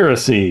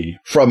conspiracy.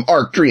 From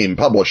Arc Dream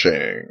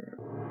Publishing.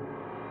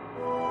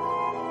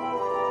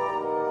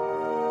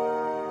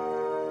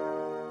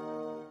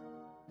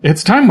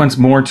 It's time once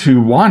more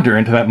to wander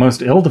into that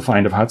most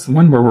ill-defined of huts, the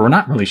one where we're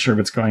not really sure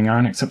what's going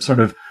on, except sort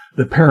of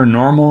the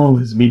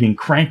paranormal is meeting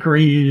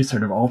crankery,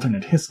 sort of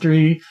alternate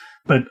history.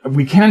 But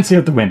we can see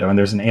out the window, and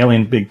there's an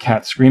alien big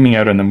cat screaming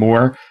out on the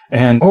moor.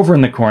 And over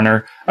in the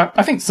corner,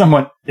 I think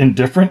somewhat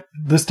indifferent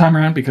this time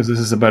around, because this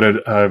is about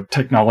a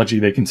technology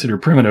they consider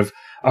primitive,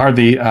 are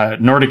the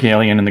Nordic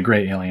alien and the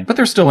gray alien. But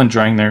they're still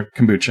enjoying their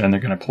kombucha, and they're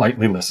going to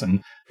politely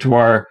listen to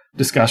our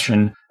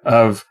discussion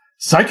of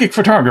psychic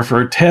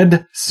photographer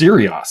Ted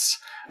Sirios.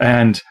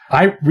 And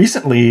I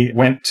recently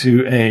went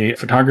to a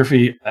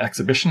photography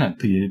exhibition at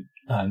the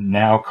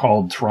now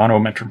called Toronto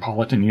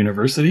Metropolitan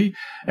University,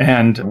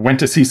 and went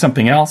to see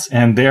something else.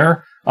 And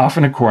there, off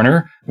in a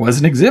corner, was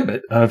an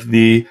exhibit of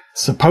the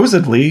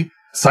supposedly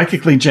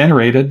psychically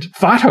generated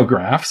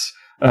photographs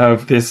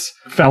of this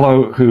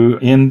fellow who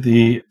in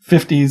the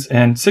 50s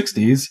and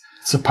 60s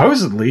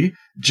supposedly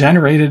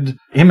generated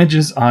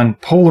images on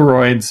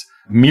Polaroids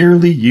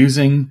merely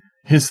using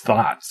his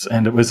thoughts.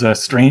 And it was a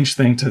strange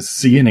thing to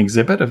see an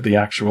exhibit of the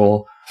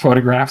actual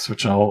photographs,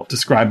 which I'll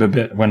describe a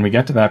bit when we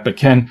get to that. But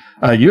Ken,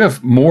 you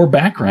have more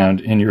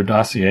background in your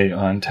dossier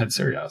on Ted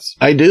Sirios.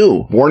 I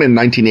do. Born in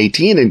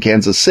 1918 in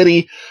Kansas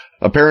City,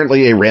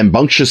 apparently a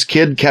rambunctious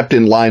kid kept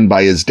in line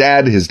by his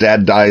dad. His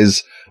dad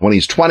dies when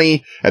he's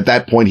 20. At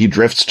that point, he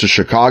drifts to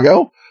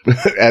Chicago,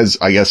 as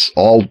I guess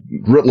all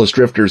rootless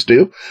drifters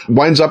do.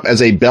 Winds up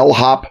as a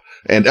bellhop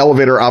and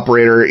elevator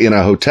operator in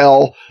a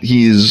hotel.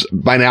 He's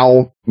by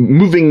now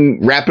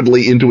moving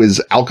rapidly into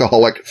his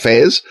alcoholic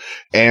phase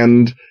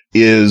and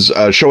is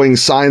showing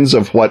signs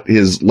of what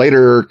his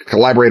later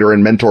collaborator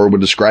and mentor would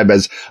describe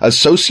as a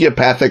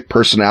sociopathic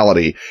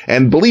personality.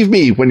 And believe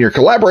me, when your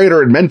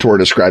collaborator and mentor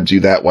describes you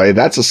that way,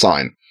 that's a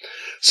sign.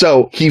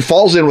 So he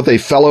falls in with a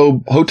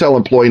fellow hotel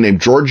employee named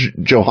George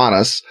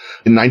Johannes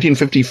in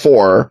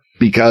 1954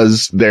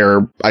 because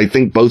they're, I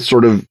think, both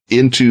sort of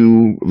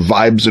into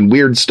vibes and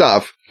weird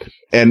stuff.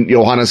 And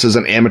Johannes is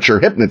an amateur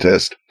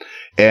hypnotist.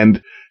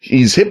 And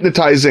he's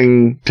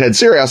hypnotizing Ted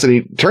Sirios, and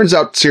he turns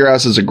out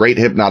Sirios is a great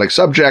hypnotic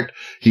subject.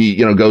 He,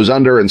 goes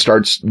under and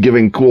starts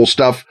giving cool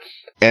stuff.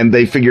 And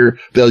they figure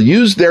they'll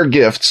use their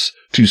gifts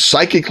to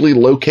psychically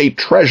locate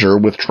treasure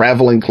with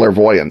traveling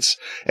clairvoyance.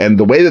 And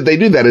the way that they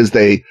do that is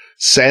they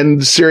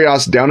send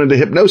Sirios down into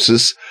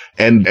hypnosis.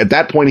 And at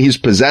that point, he's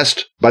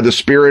possessed by the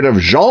spirit of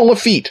Jean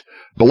Lafitte,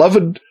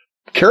 beloved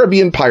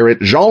Caribbean pirate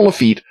Jean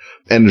Lafitte.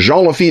 And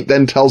Jean Lafitte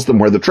then tells them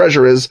where the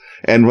treasure is,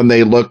 and when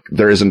they look,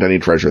 there isn't any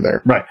treasure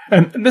there. Right.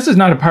 And this is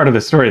not a part of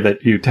the story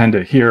that you tend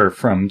to hear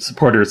from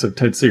supporters of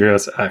Ted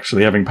Sirios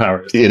actually having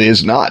powers. It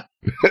is not.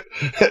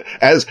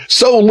 As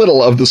so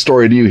little of the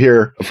story do you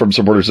hear from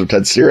supporters of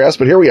Ted Sirios,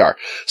 but here we are.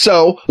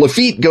 So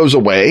Lafitte goes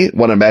away.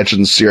 One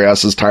imagines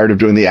Sirios is tired of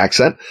doing the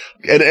accent.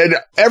 And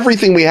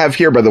everything we have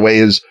here, by the way,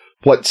 is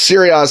what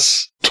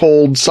Sirios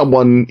told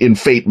someone in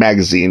Fate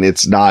magazine.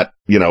 It's not,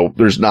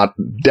 there's not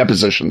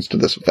depositions to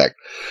this effect.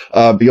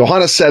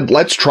 Johannes said,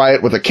 let's try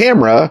it with a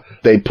camera.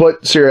 They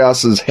put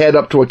Sirius's head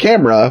up to a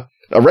camera,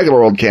 a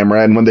regular old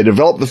camera. And when they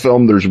develop the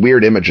film, there's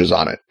weird images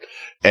on it.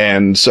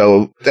 And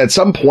so at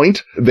some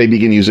point they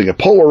begin using a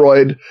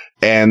Polaroid,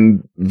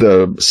 and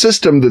the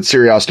system that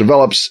Sirios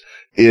develops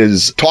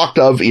is talked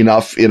of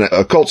enough in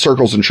occult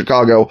circles in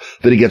Chicago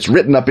that he gets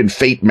written up in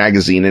Fate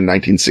magazine in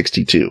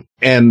 1962.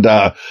 And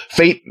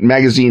Fate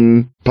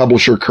magazine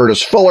publisher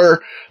Curtis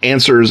Fuller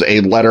answers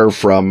a letter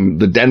from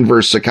the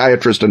Denver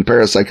psychiatrist and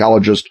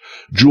parapsychologist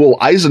Jewel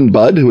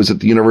Eisenbud, who is at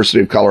the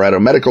University of Colorado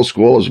Medical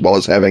School, as well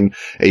as having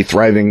a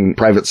thriving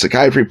private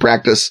psychiatry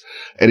practice.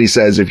 And he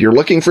says, if you're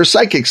looking for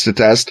psychics to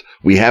test,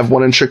 we have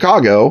one in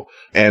Chicago.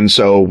 And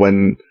so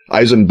when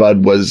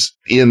Eisenbud was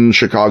in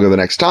Chicago the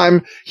next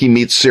time, he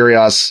meets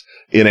Sirius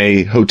in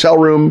a hotel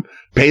room,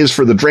 pays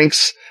for the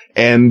drinks,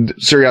 and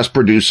Sirius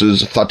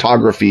produces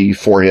photography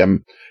for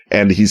him.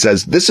 And he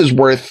says, this is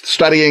worth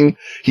studying.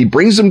 He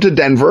brings him to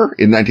Denver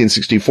in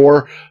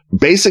 1964,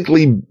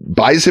 basically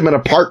buys him an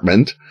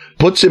apartment,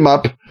 puts him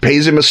up,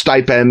 pays him a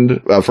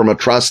stipend from a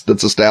trust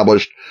that's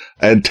established,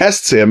 and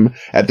tests him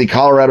at the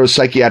Colorado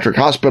Psychiatric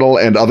Hospital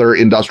and other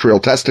industrial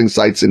testing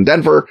sites in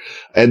Denver,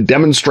 and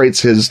demonstrates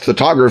his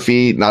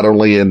photography not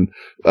only in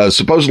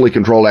supposedly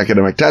controlled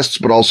academic tests,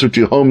 but also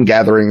to home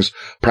gatherings,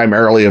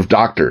 primarily of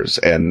doctors.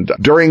 And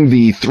during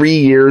the 3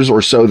 years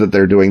or so that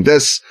they're doing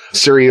this,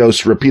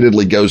 Sirius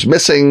repeatedly goes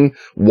missing,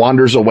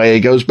 wanders away,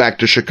 goes back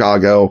to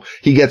Chicago.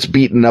 He gets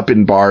beaten up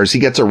in bars. He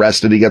gets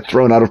arrested. He gets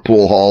thrown out of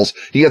pool halls.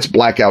 He gets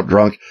blackout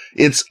drunk.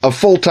 It's a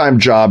full-time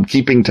job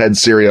keeping Ted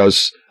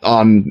Sirius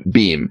on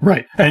beam.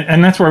 Right.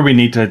 And that's where we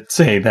need to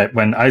say that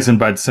when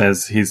Eisenbud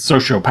says he's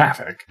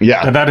sociopathic,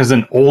 that is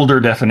an older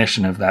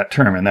definition of that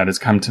term, and that has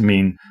come to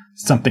mean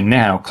something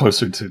now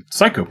closer to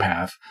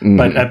psychopath. Mm-hmm.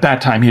 But at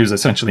that time, he was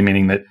essentially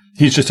meaning that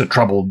he's just a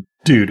troubled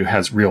dude who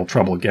has real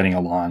trouble getting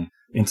along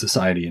in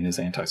society and is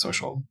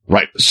antisocial.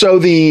 Right. So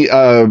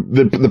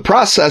the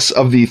process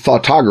of the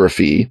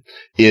photography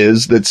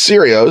is that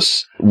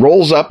Sirius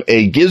rolls up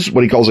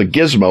what he calls a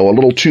gizmo, a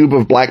little tube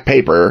of black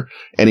paper,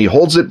 and he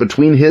holds it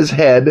between his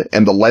head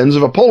and the lens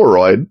of a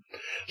Polaroid.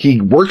 He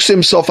works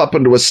himself up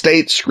into a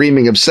state,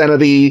 screaming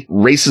obscenity,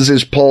 races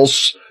his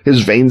pulse,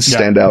 his veins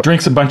stand out.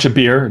 Drinks a bunch of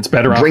beer. It's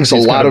better off. Drinks a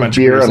lot of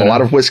beer and a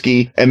lot of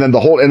whiskey. And then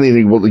then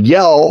he will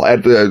yell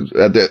at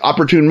the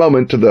opportune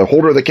moment to the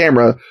holder of the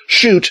camera,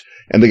 shoot.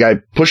 And the guy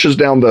pushes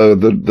down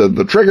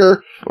the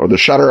trigger, or the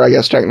shutter, I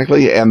guess,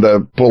 technically, and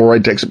the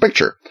Polaroid takes a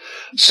picture.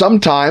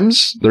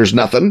 Sometimes there's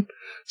nothing.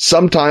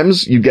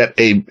 Sometimes you get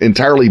a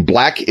entirely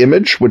black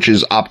image, which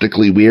is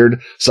optically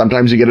weird.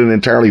 Sometimes you get an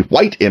entirely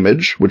white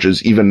image, which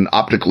is even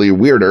optically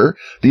weirder.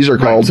 These are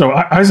called... So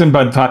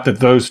Eisenbud thought that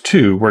those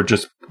two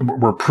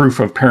were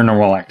proof of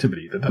paranormal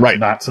activity, that's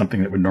not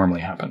something that would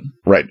normally happen.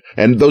 Right.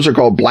 And those are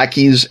called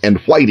blackies and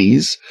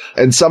whiteys,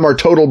 and some are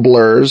total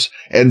blurs,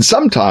 and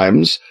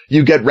sometimes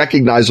you get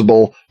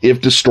recognizable,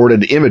 if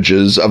distorted,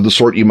 images of the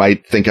sort you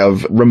might think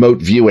of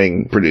remote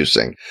viewing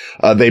producing.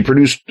 They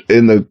produced,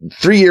 in the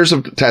 3 years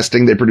of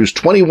testing, they produced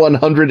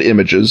 2,100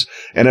 images,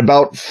 and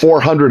about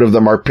 400 of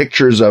them are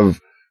pictures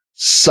of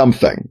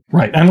something.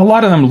 Right. And a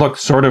lot of them look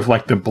sort of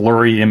like the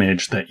blurry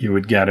image that you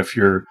would get if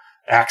you're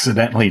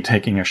accidentally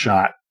taking a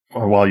shot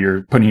or while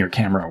you're putting your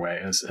camera away,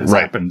 as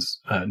happens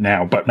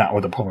now, but not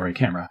with a Polaroid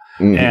camera.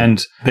 Mm-hmm.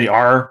 And they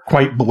are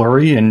quite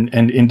blurry and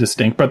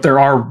indistinct, but there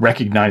are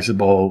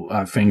recognizable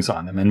things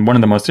on them. And one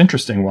of the most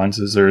interesting ones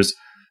is there's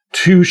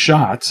 2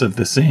 shots of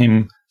the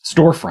same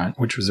storefront,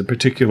 which was a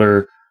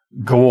particular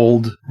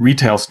gold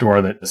retail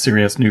store that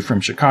Sirius knew from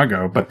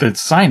Chicago, but the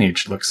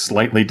signage looks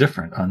slightly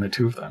different on the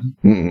 2 of them.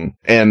 Mm-hmm.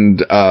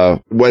 And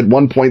at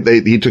one point,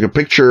 he took a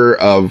picture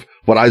of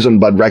what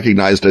Eisenbud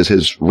recognized as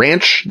his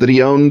ranch that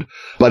he owned,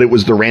 but it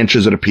was the ranch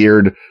as it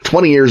appeared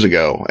 20 years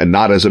ago and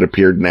not as it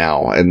appeared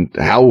now. And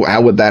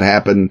how would that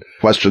happen?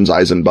 Questions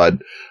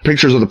Eisenbud.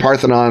 Pictures of the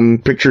Parthenon,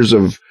 pictures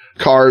of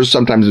cars,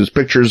 sometimes it's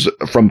pictures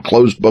from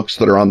closed books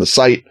that are on the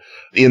site.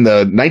 In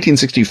the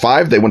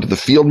 1965, they went to the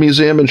Field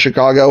Museum in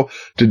Chicago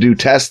to do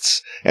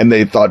tests, and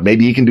they thought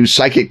maybe he can do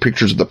psychic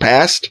pictures of the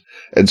past.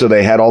 And so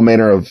they had all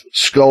manner of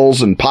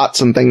skulls and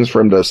pots and things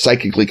for him to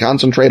psychically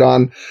concentrate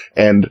on.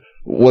 And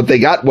what they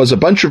got was a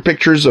bunch of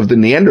pictures of the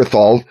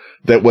Neanderthal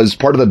that was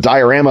part of the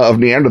diorama of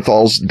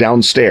Neanderthals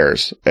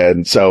downstairs.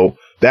 And so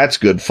that's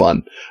good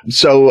fun.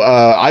 So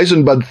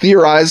Eisenbud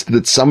theorized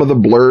that some of the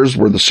blurs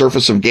were the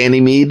surface of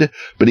Ganymede,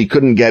 but he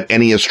couldn't get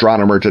any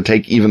astronomer to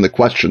take even the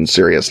question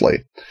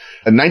seriously.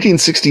 In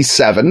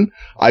 1967,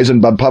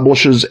 Eisenbud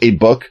publishes a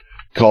book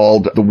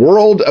called The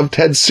World of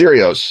Ted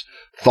Sirius,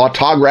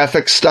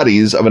 Photographic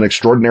Studies of an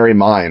Extraordinary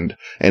Mind.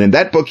 And in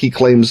that book, he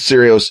claims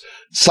Sirius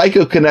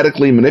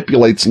psychokinetically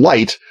manipulates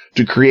light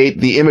to create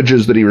the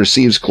images that he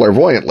receives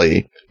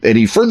clairvoyantly. And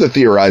he further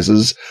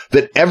theorizes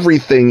that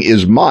everything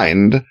is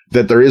mind,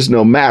 that there is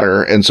no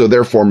matter, and so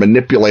therefore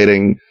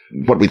manipulating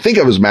what we think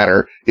of as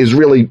matter is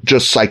really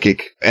just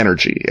psychic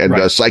energy.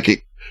 And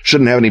psychic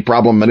shouldn't have any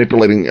problem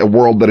manipulating a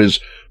world that is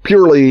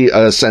purely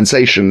a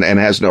sensation and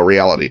has no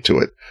reality to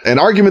it. An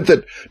argument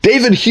that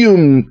David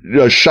Hume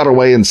shut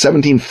away in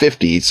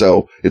 1750,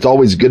 so it's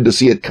always good to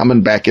see it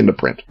coming back into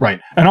print. Right.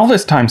 And all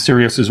this time,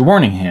 Sirius is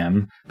warning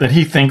him that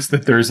he thinks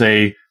that there's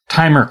a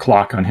timer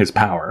clock on his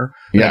power,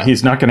 that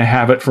he's not going to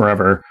have it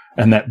forever,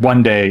 and that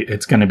one day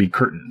it's going to be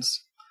curtains.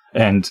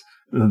 And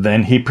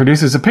then he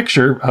produces a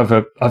picture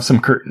of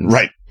some curtains.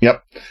 Right.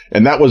 Yep.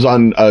 And that was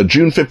on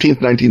June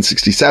 15th,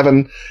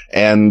 1967.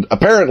 And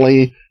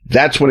apparently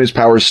that's when his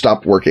powers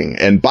stopped working.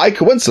 And by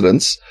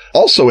coincidence,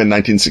 also in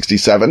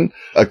 1967,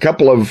 a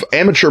couple of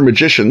amateur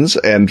magicians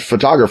and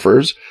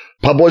photographers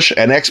publish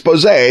an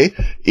expose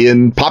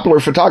in Popular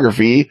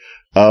Photography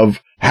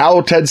of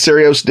how Ted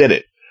Sirios did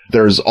it.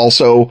 There's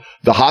also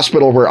the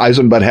hospital where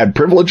Eisenbud had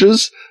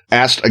privileges,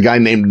 asked a guy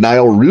named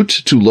Niall Root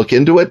to look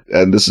into it.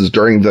 And this is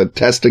during the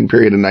testing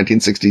period in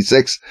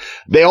 1966.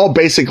 They all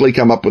basically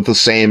come up with the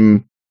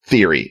same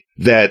theory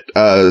that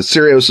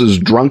Sirius's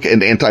drunk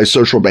and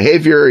antisocial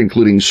behavior,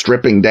 including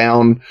stripping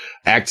down,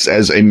 acts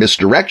as a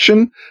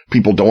misdirection.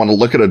 People don't want to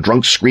look at a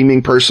drunk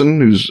screaming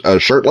person who's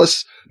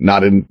shirtless.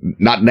 Not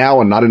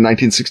now and not in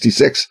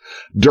 1966.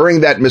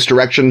 During that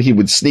misdirection, he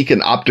would sneak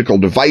an optical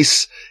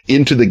device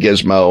into the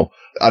gizmo.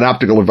 An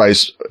optical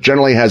device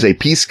generally has a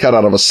piece cut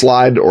out of a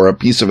slide or a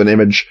piece of an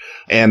image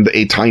and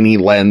a tiny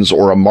lens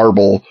or a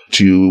marble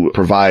to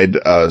provide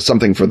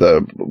something for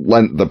the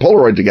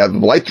Polaroid to gather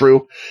the light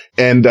through.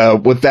 And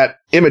with that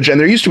image, and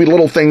there used to be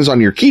little things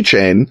on your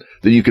keychain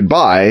that you could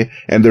buy,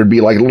 and there'd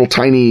be like a little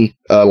tiny,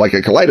 like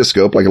a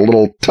kaleidoscope, like a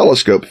little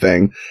telescope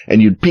thing,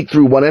 and you'd peek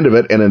through one end of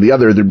it, and in the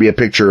other there'd be a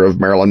picture of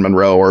Marilyn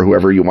Monroe or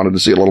whoever you wanted to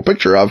see a little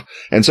picture of.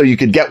 And so you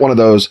could get one of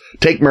those,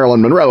 take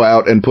Marilyn Monroe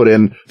out and put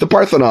in the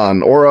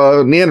Parthenon or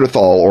a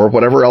Neanderthal or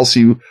whatever else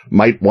you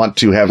might want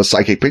to have a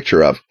psychic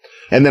picture of.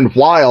 And then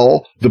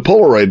while the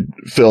Polaroid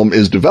film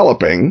is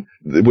developing,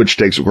 which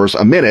takes, of course,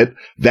 a minute,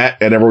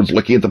 and everyone's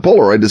looking at the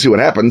Polaroid to see what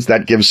happens,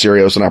 that gives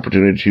Sirius an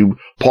opportunity to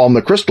palm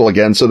the crystal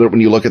again so that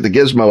when you look at the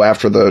gizmo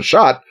after the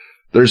shot,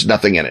 there's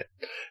nothing in it.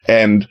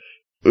 And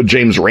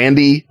James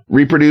Randi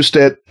reproduced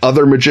it.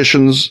 Other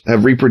magicians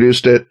have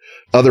reproduced it.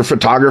 Other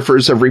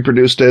photographers have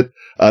reproduced it.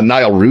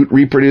 Niall Root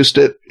reproduced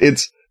it.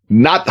 It's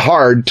not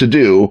hard to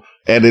do.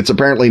 And it's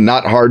apparently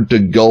not hard to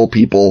gull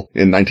people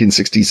in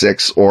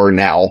 1966 or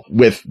now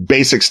with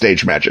basic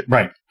stage magic.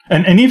 Right.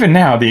 And even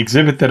now, the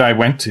exhibit that I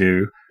went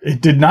to, it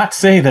did not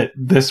say that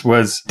this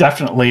was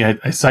definitely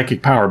a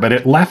psychic power, but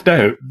it left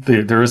out,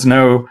 there is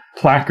no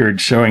placard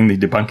showing the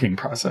debunking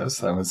process.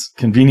 That was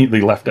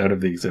conveniently left out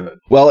of the exhibit.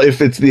 Well,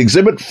 if it's the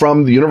exhibit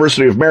from the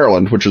University of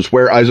Maryland, which is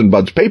where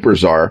Eisenbud's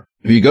papers are,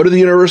 if you go to the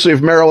University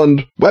of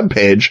Maryland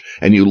webpage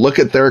and you look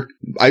at their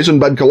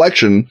Eisenbud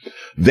collection,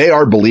 they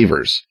are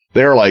believers.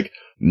 They're like,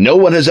 no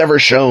one has ever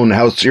shown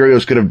how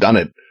Sirius could have done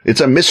it.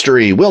 It's a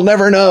mystery. We'll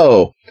never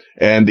know.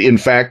 And in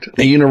fact,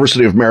 a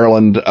University of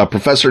Maryland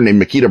professor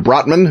named Makita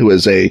Brotman, who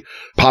is a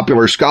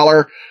popular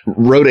scholar,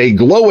 wrote a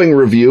glowing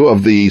review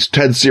of the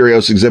Ted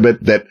Sirius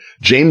exhibit that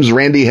James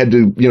Randi had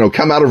to,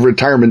 come out of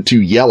retirement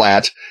to yell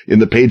at in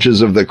the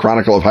pages of the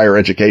Chronicle of Higher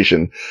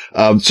Education.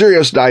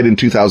 Sirius died in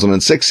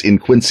 2006 in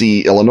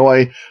Quincy,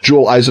 Illinois.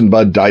 Jewel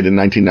Eisenbud died in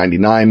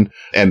 1999,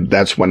 and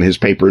that's when his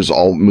papers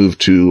all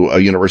moved to a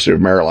University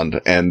of Maryland.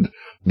 And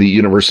the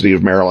University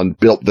of Maryland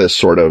built this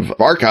sort of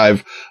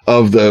archive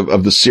of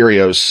the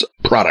Sirius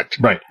product.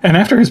 Right. And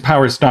after his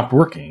powers stopped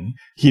working,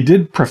 he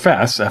did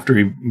profess, after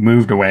he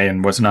moved away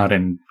and was not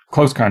in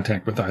close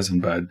contact with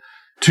Eisenbud,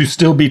 to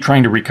still be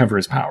trying to recover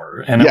his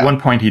power. And at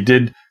one point, he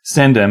did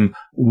send him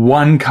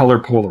one color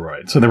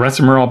Polaroid. So the rest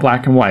of them are all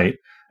black and white.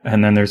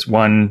 And then there's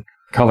one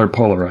color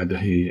Polaroid that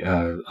he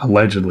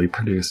allegedly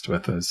produced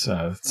with his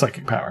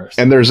psychic powers.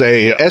 And there's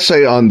a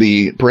essay on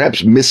the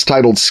perhaps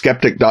mistitled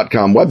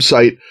skeptic.com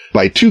website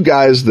by two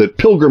guys that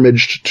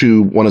pilgrimaged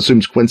to, one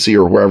assumes, Quincy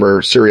or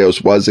wherever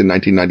Sirius was in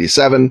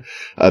 1997.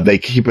 They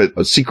keep it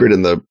a secret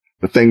in the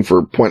thing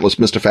for pointless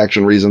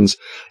mystifaction reasons.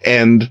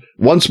 And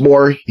once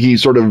more, he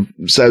sort of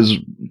says,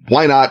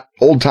 why not?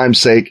 Old time's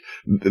sake.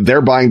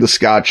 They're buying the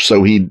scotch.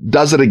 So he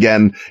does it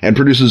again and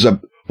produces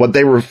what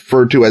they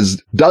refer to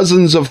as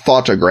dozens of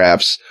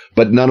photographs,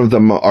 but none of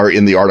them are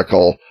in the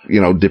article,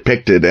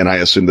 depicted. And I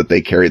assume that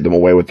they carried them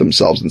away with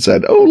themselves and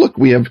said, oh, look,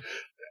 we have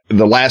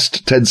the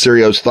last Ted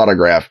Sirius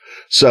photograph.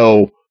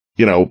 So,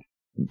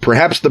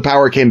 perhaps the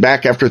power came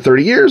back after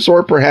 30 years,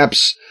 or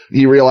perhaps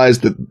he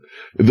realized that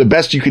the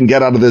best you can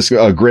get out of this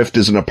grift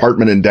is an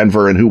apartment in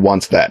Denver, and who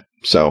wants that?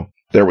 So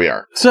there we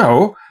are.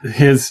 So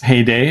his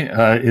heyday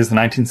is the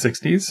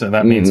 1960s. So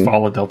that means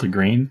fall of Delta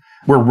Green.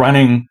 We're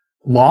running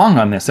long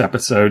on this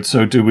episode,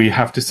 so do we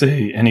have to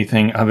say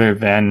anything other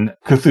than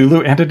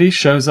Cthulhu entity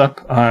shows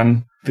up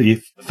on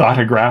the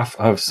thoughtograph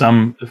of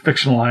some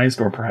fictionalized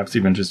or perhaps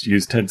even just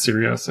use Ted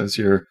Sirius as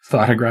your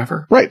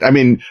thoughtographer? Right. I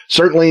mean,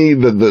 certainly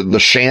the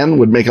Shan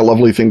would make a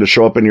lovely thing to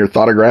show up in your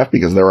thoughtograph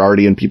because they're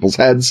already in people's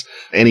heads.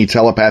 Any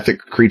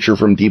telepathic creature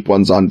from Deep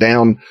Ones on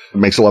down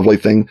makes a lovely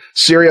thing.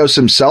 Sirius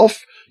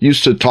himself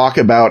used to talk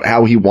about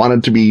how he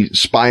wanted to be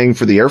spying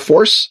for the Air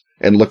Force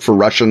and look for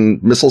Russian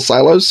missile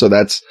silos. So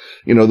that's,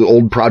 the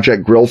old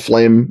Project Grill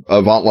Flame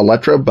of Aunt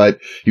Laletra, but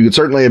you could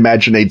certainly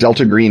imagine a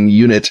Delta Green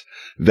unit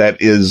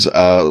that is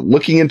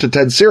looking into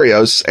Ted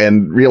Sirius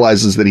and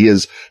realizes that he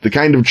is the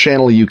kind of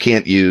channel you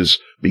can't use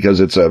because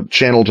it's a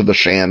channel to the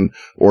Shan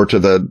or to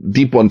the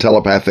deep one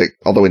telepathic,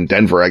 although in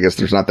Denver, I guess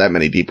there's not that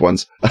many deep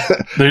ones.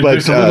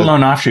 There's a little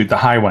known offshoot, the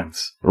high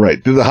ones.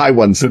 Right, through the high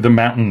ones. So the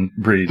mountain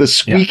breed. The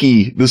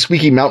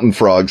squeaky mountain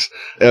frogs.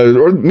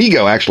 Or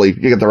Migo, actually.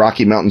 You got the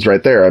Rocky Mountains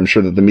right there. I'm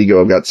sure that the Migo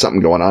have got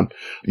something going on.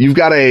 You've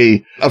got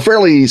a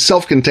fairly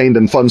self-contained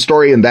and fun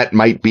story, and that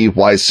might be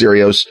why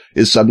Sirius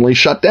is suddenly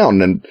shut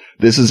down. And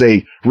this is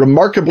a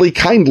remarkably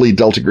kindly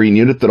Delta Green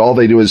unit that all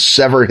they do is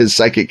sever his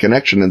psychic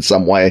connection in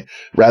some way,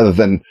 rather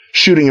than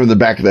shooting him in the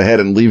back of the head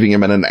and leaving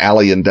him in an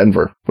alley in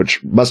Denver,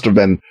 which must have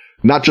been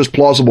not just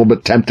plausible,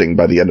 but tempting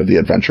by the end of the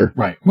adventure.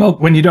 Right. Well,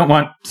 when you don't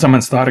want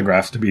someone's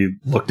thotographs to be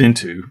looked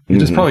into, you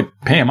just probably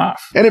pay him off.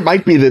 And it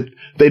might be that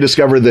they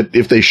discover that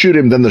if they shoot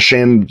him, then the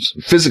Shans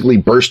physically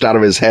burst out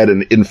of his head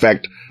and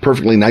infect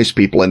perfectly nice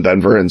people in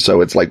Denver. And so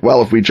it's like,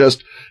 well, if we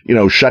just,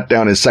 shut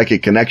down his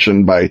psychic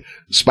connection by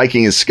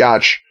spiking his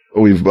scotch,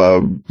 we've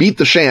beat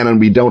the Shan and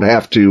we don't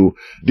have to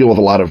deal with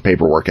a lot of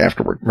paperwork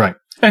afterward. Right.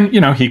 And,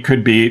 he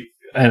could be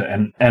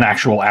an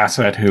actual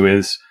asset who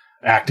is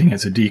acting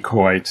as a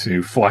decoy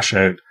to flush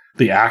out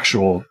the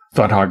actual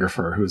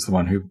photographer, who's the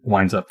one who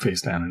winds up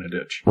face down in a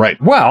ditch.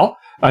 Right. Well,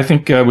 I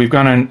think we've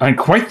gone on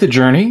quite the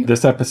journey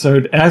this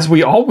episode, as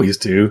we always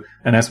do,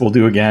 and as we'll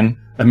do again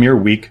a mere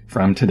week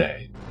from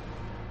today.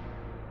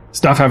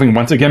 Stuff having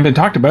once again been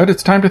talked about,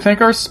 it's time to thank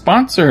our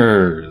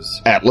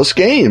sponsors. Atlas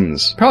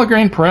Games,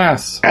 Pelgrane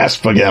Press,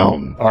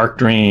 Asphagelm, Arc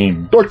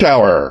Dream, Dork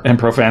Tower, and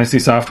Pro Fantasy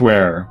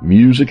Software.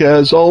 Music,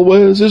 as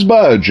always, is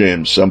by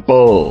James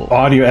Semple.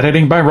 Audio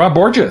editing by Rob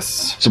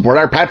Borges. Support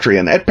our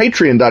Patreon at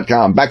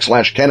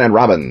patreon.com/Ken and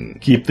Robin.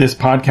 Keep this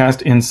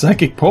podcast in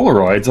psychic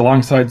Polaroids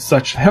alongside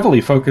such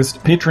heavily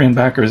focused Patreon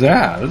backers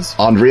as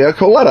Andrea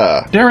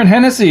Coletta, Darren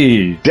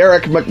Hennessy,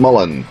 Derek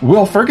McMullen,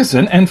 Will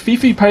Ferguson, and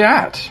Fifi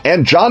Payat.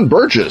 And John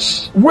Burgess.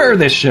 Wear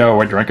this show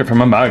or drink it from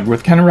a mug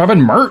with Ken and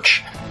Robin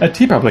merch at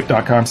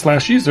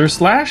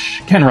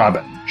tpublic.com/user/Ken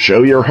Robin.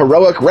 Show your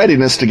heroic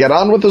readiness to get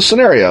on with the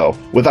scenario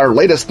with our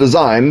latest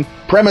design,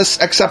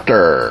 Premise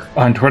Acceptor.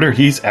 On Twitter,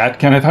 he's at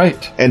Kenneth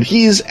Haidt. And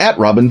he's at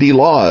Robin D.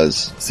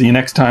 Laws. See you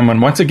next time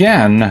when once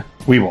again,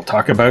 we will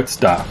talk about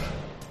stuff.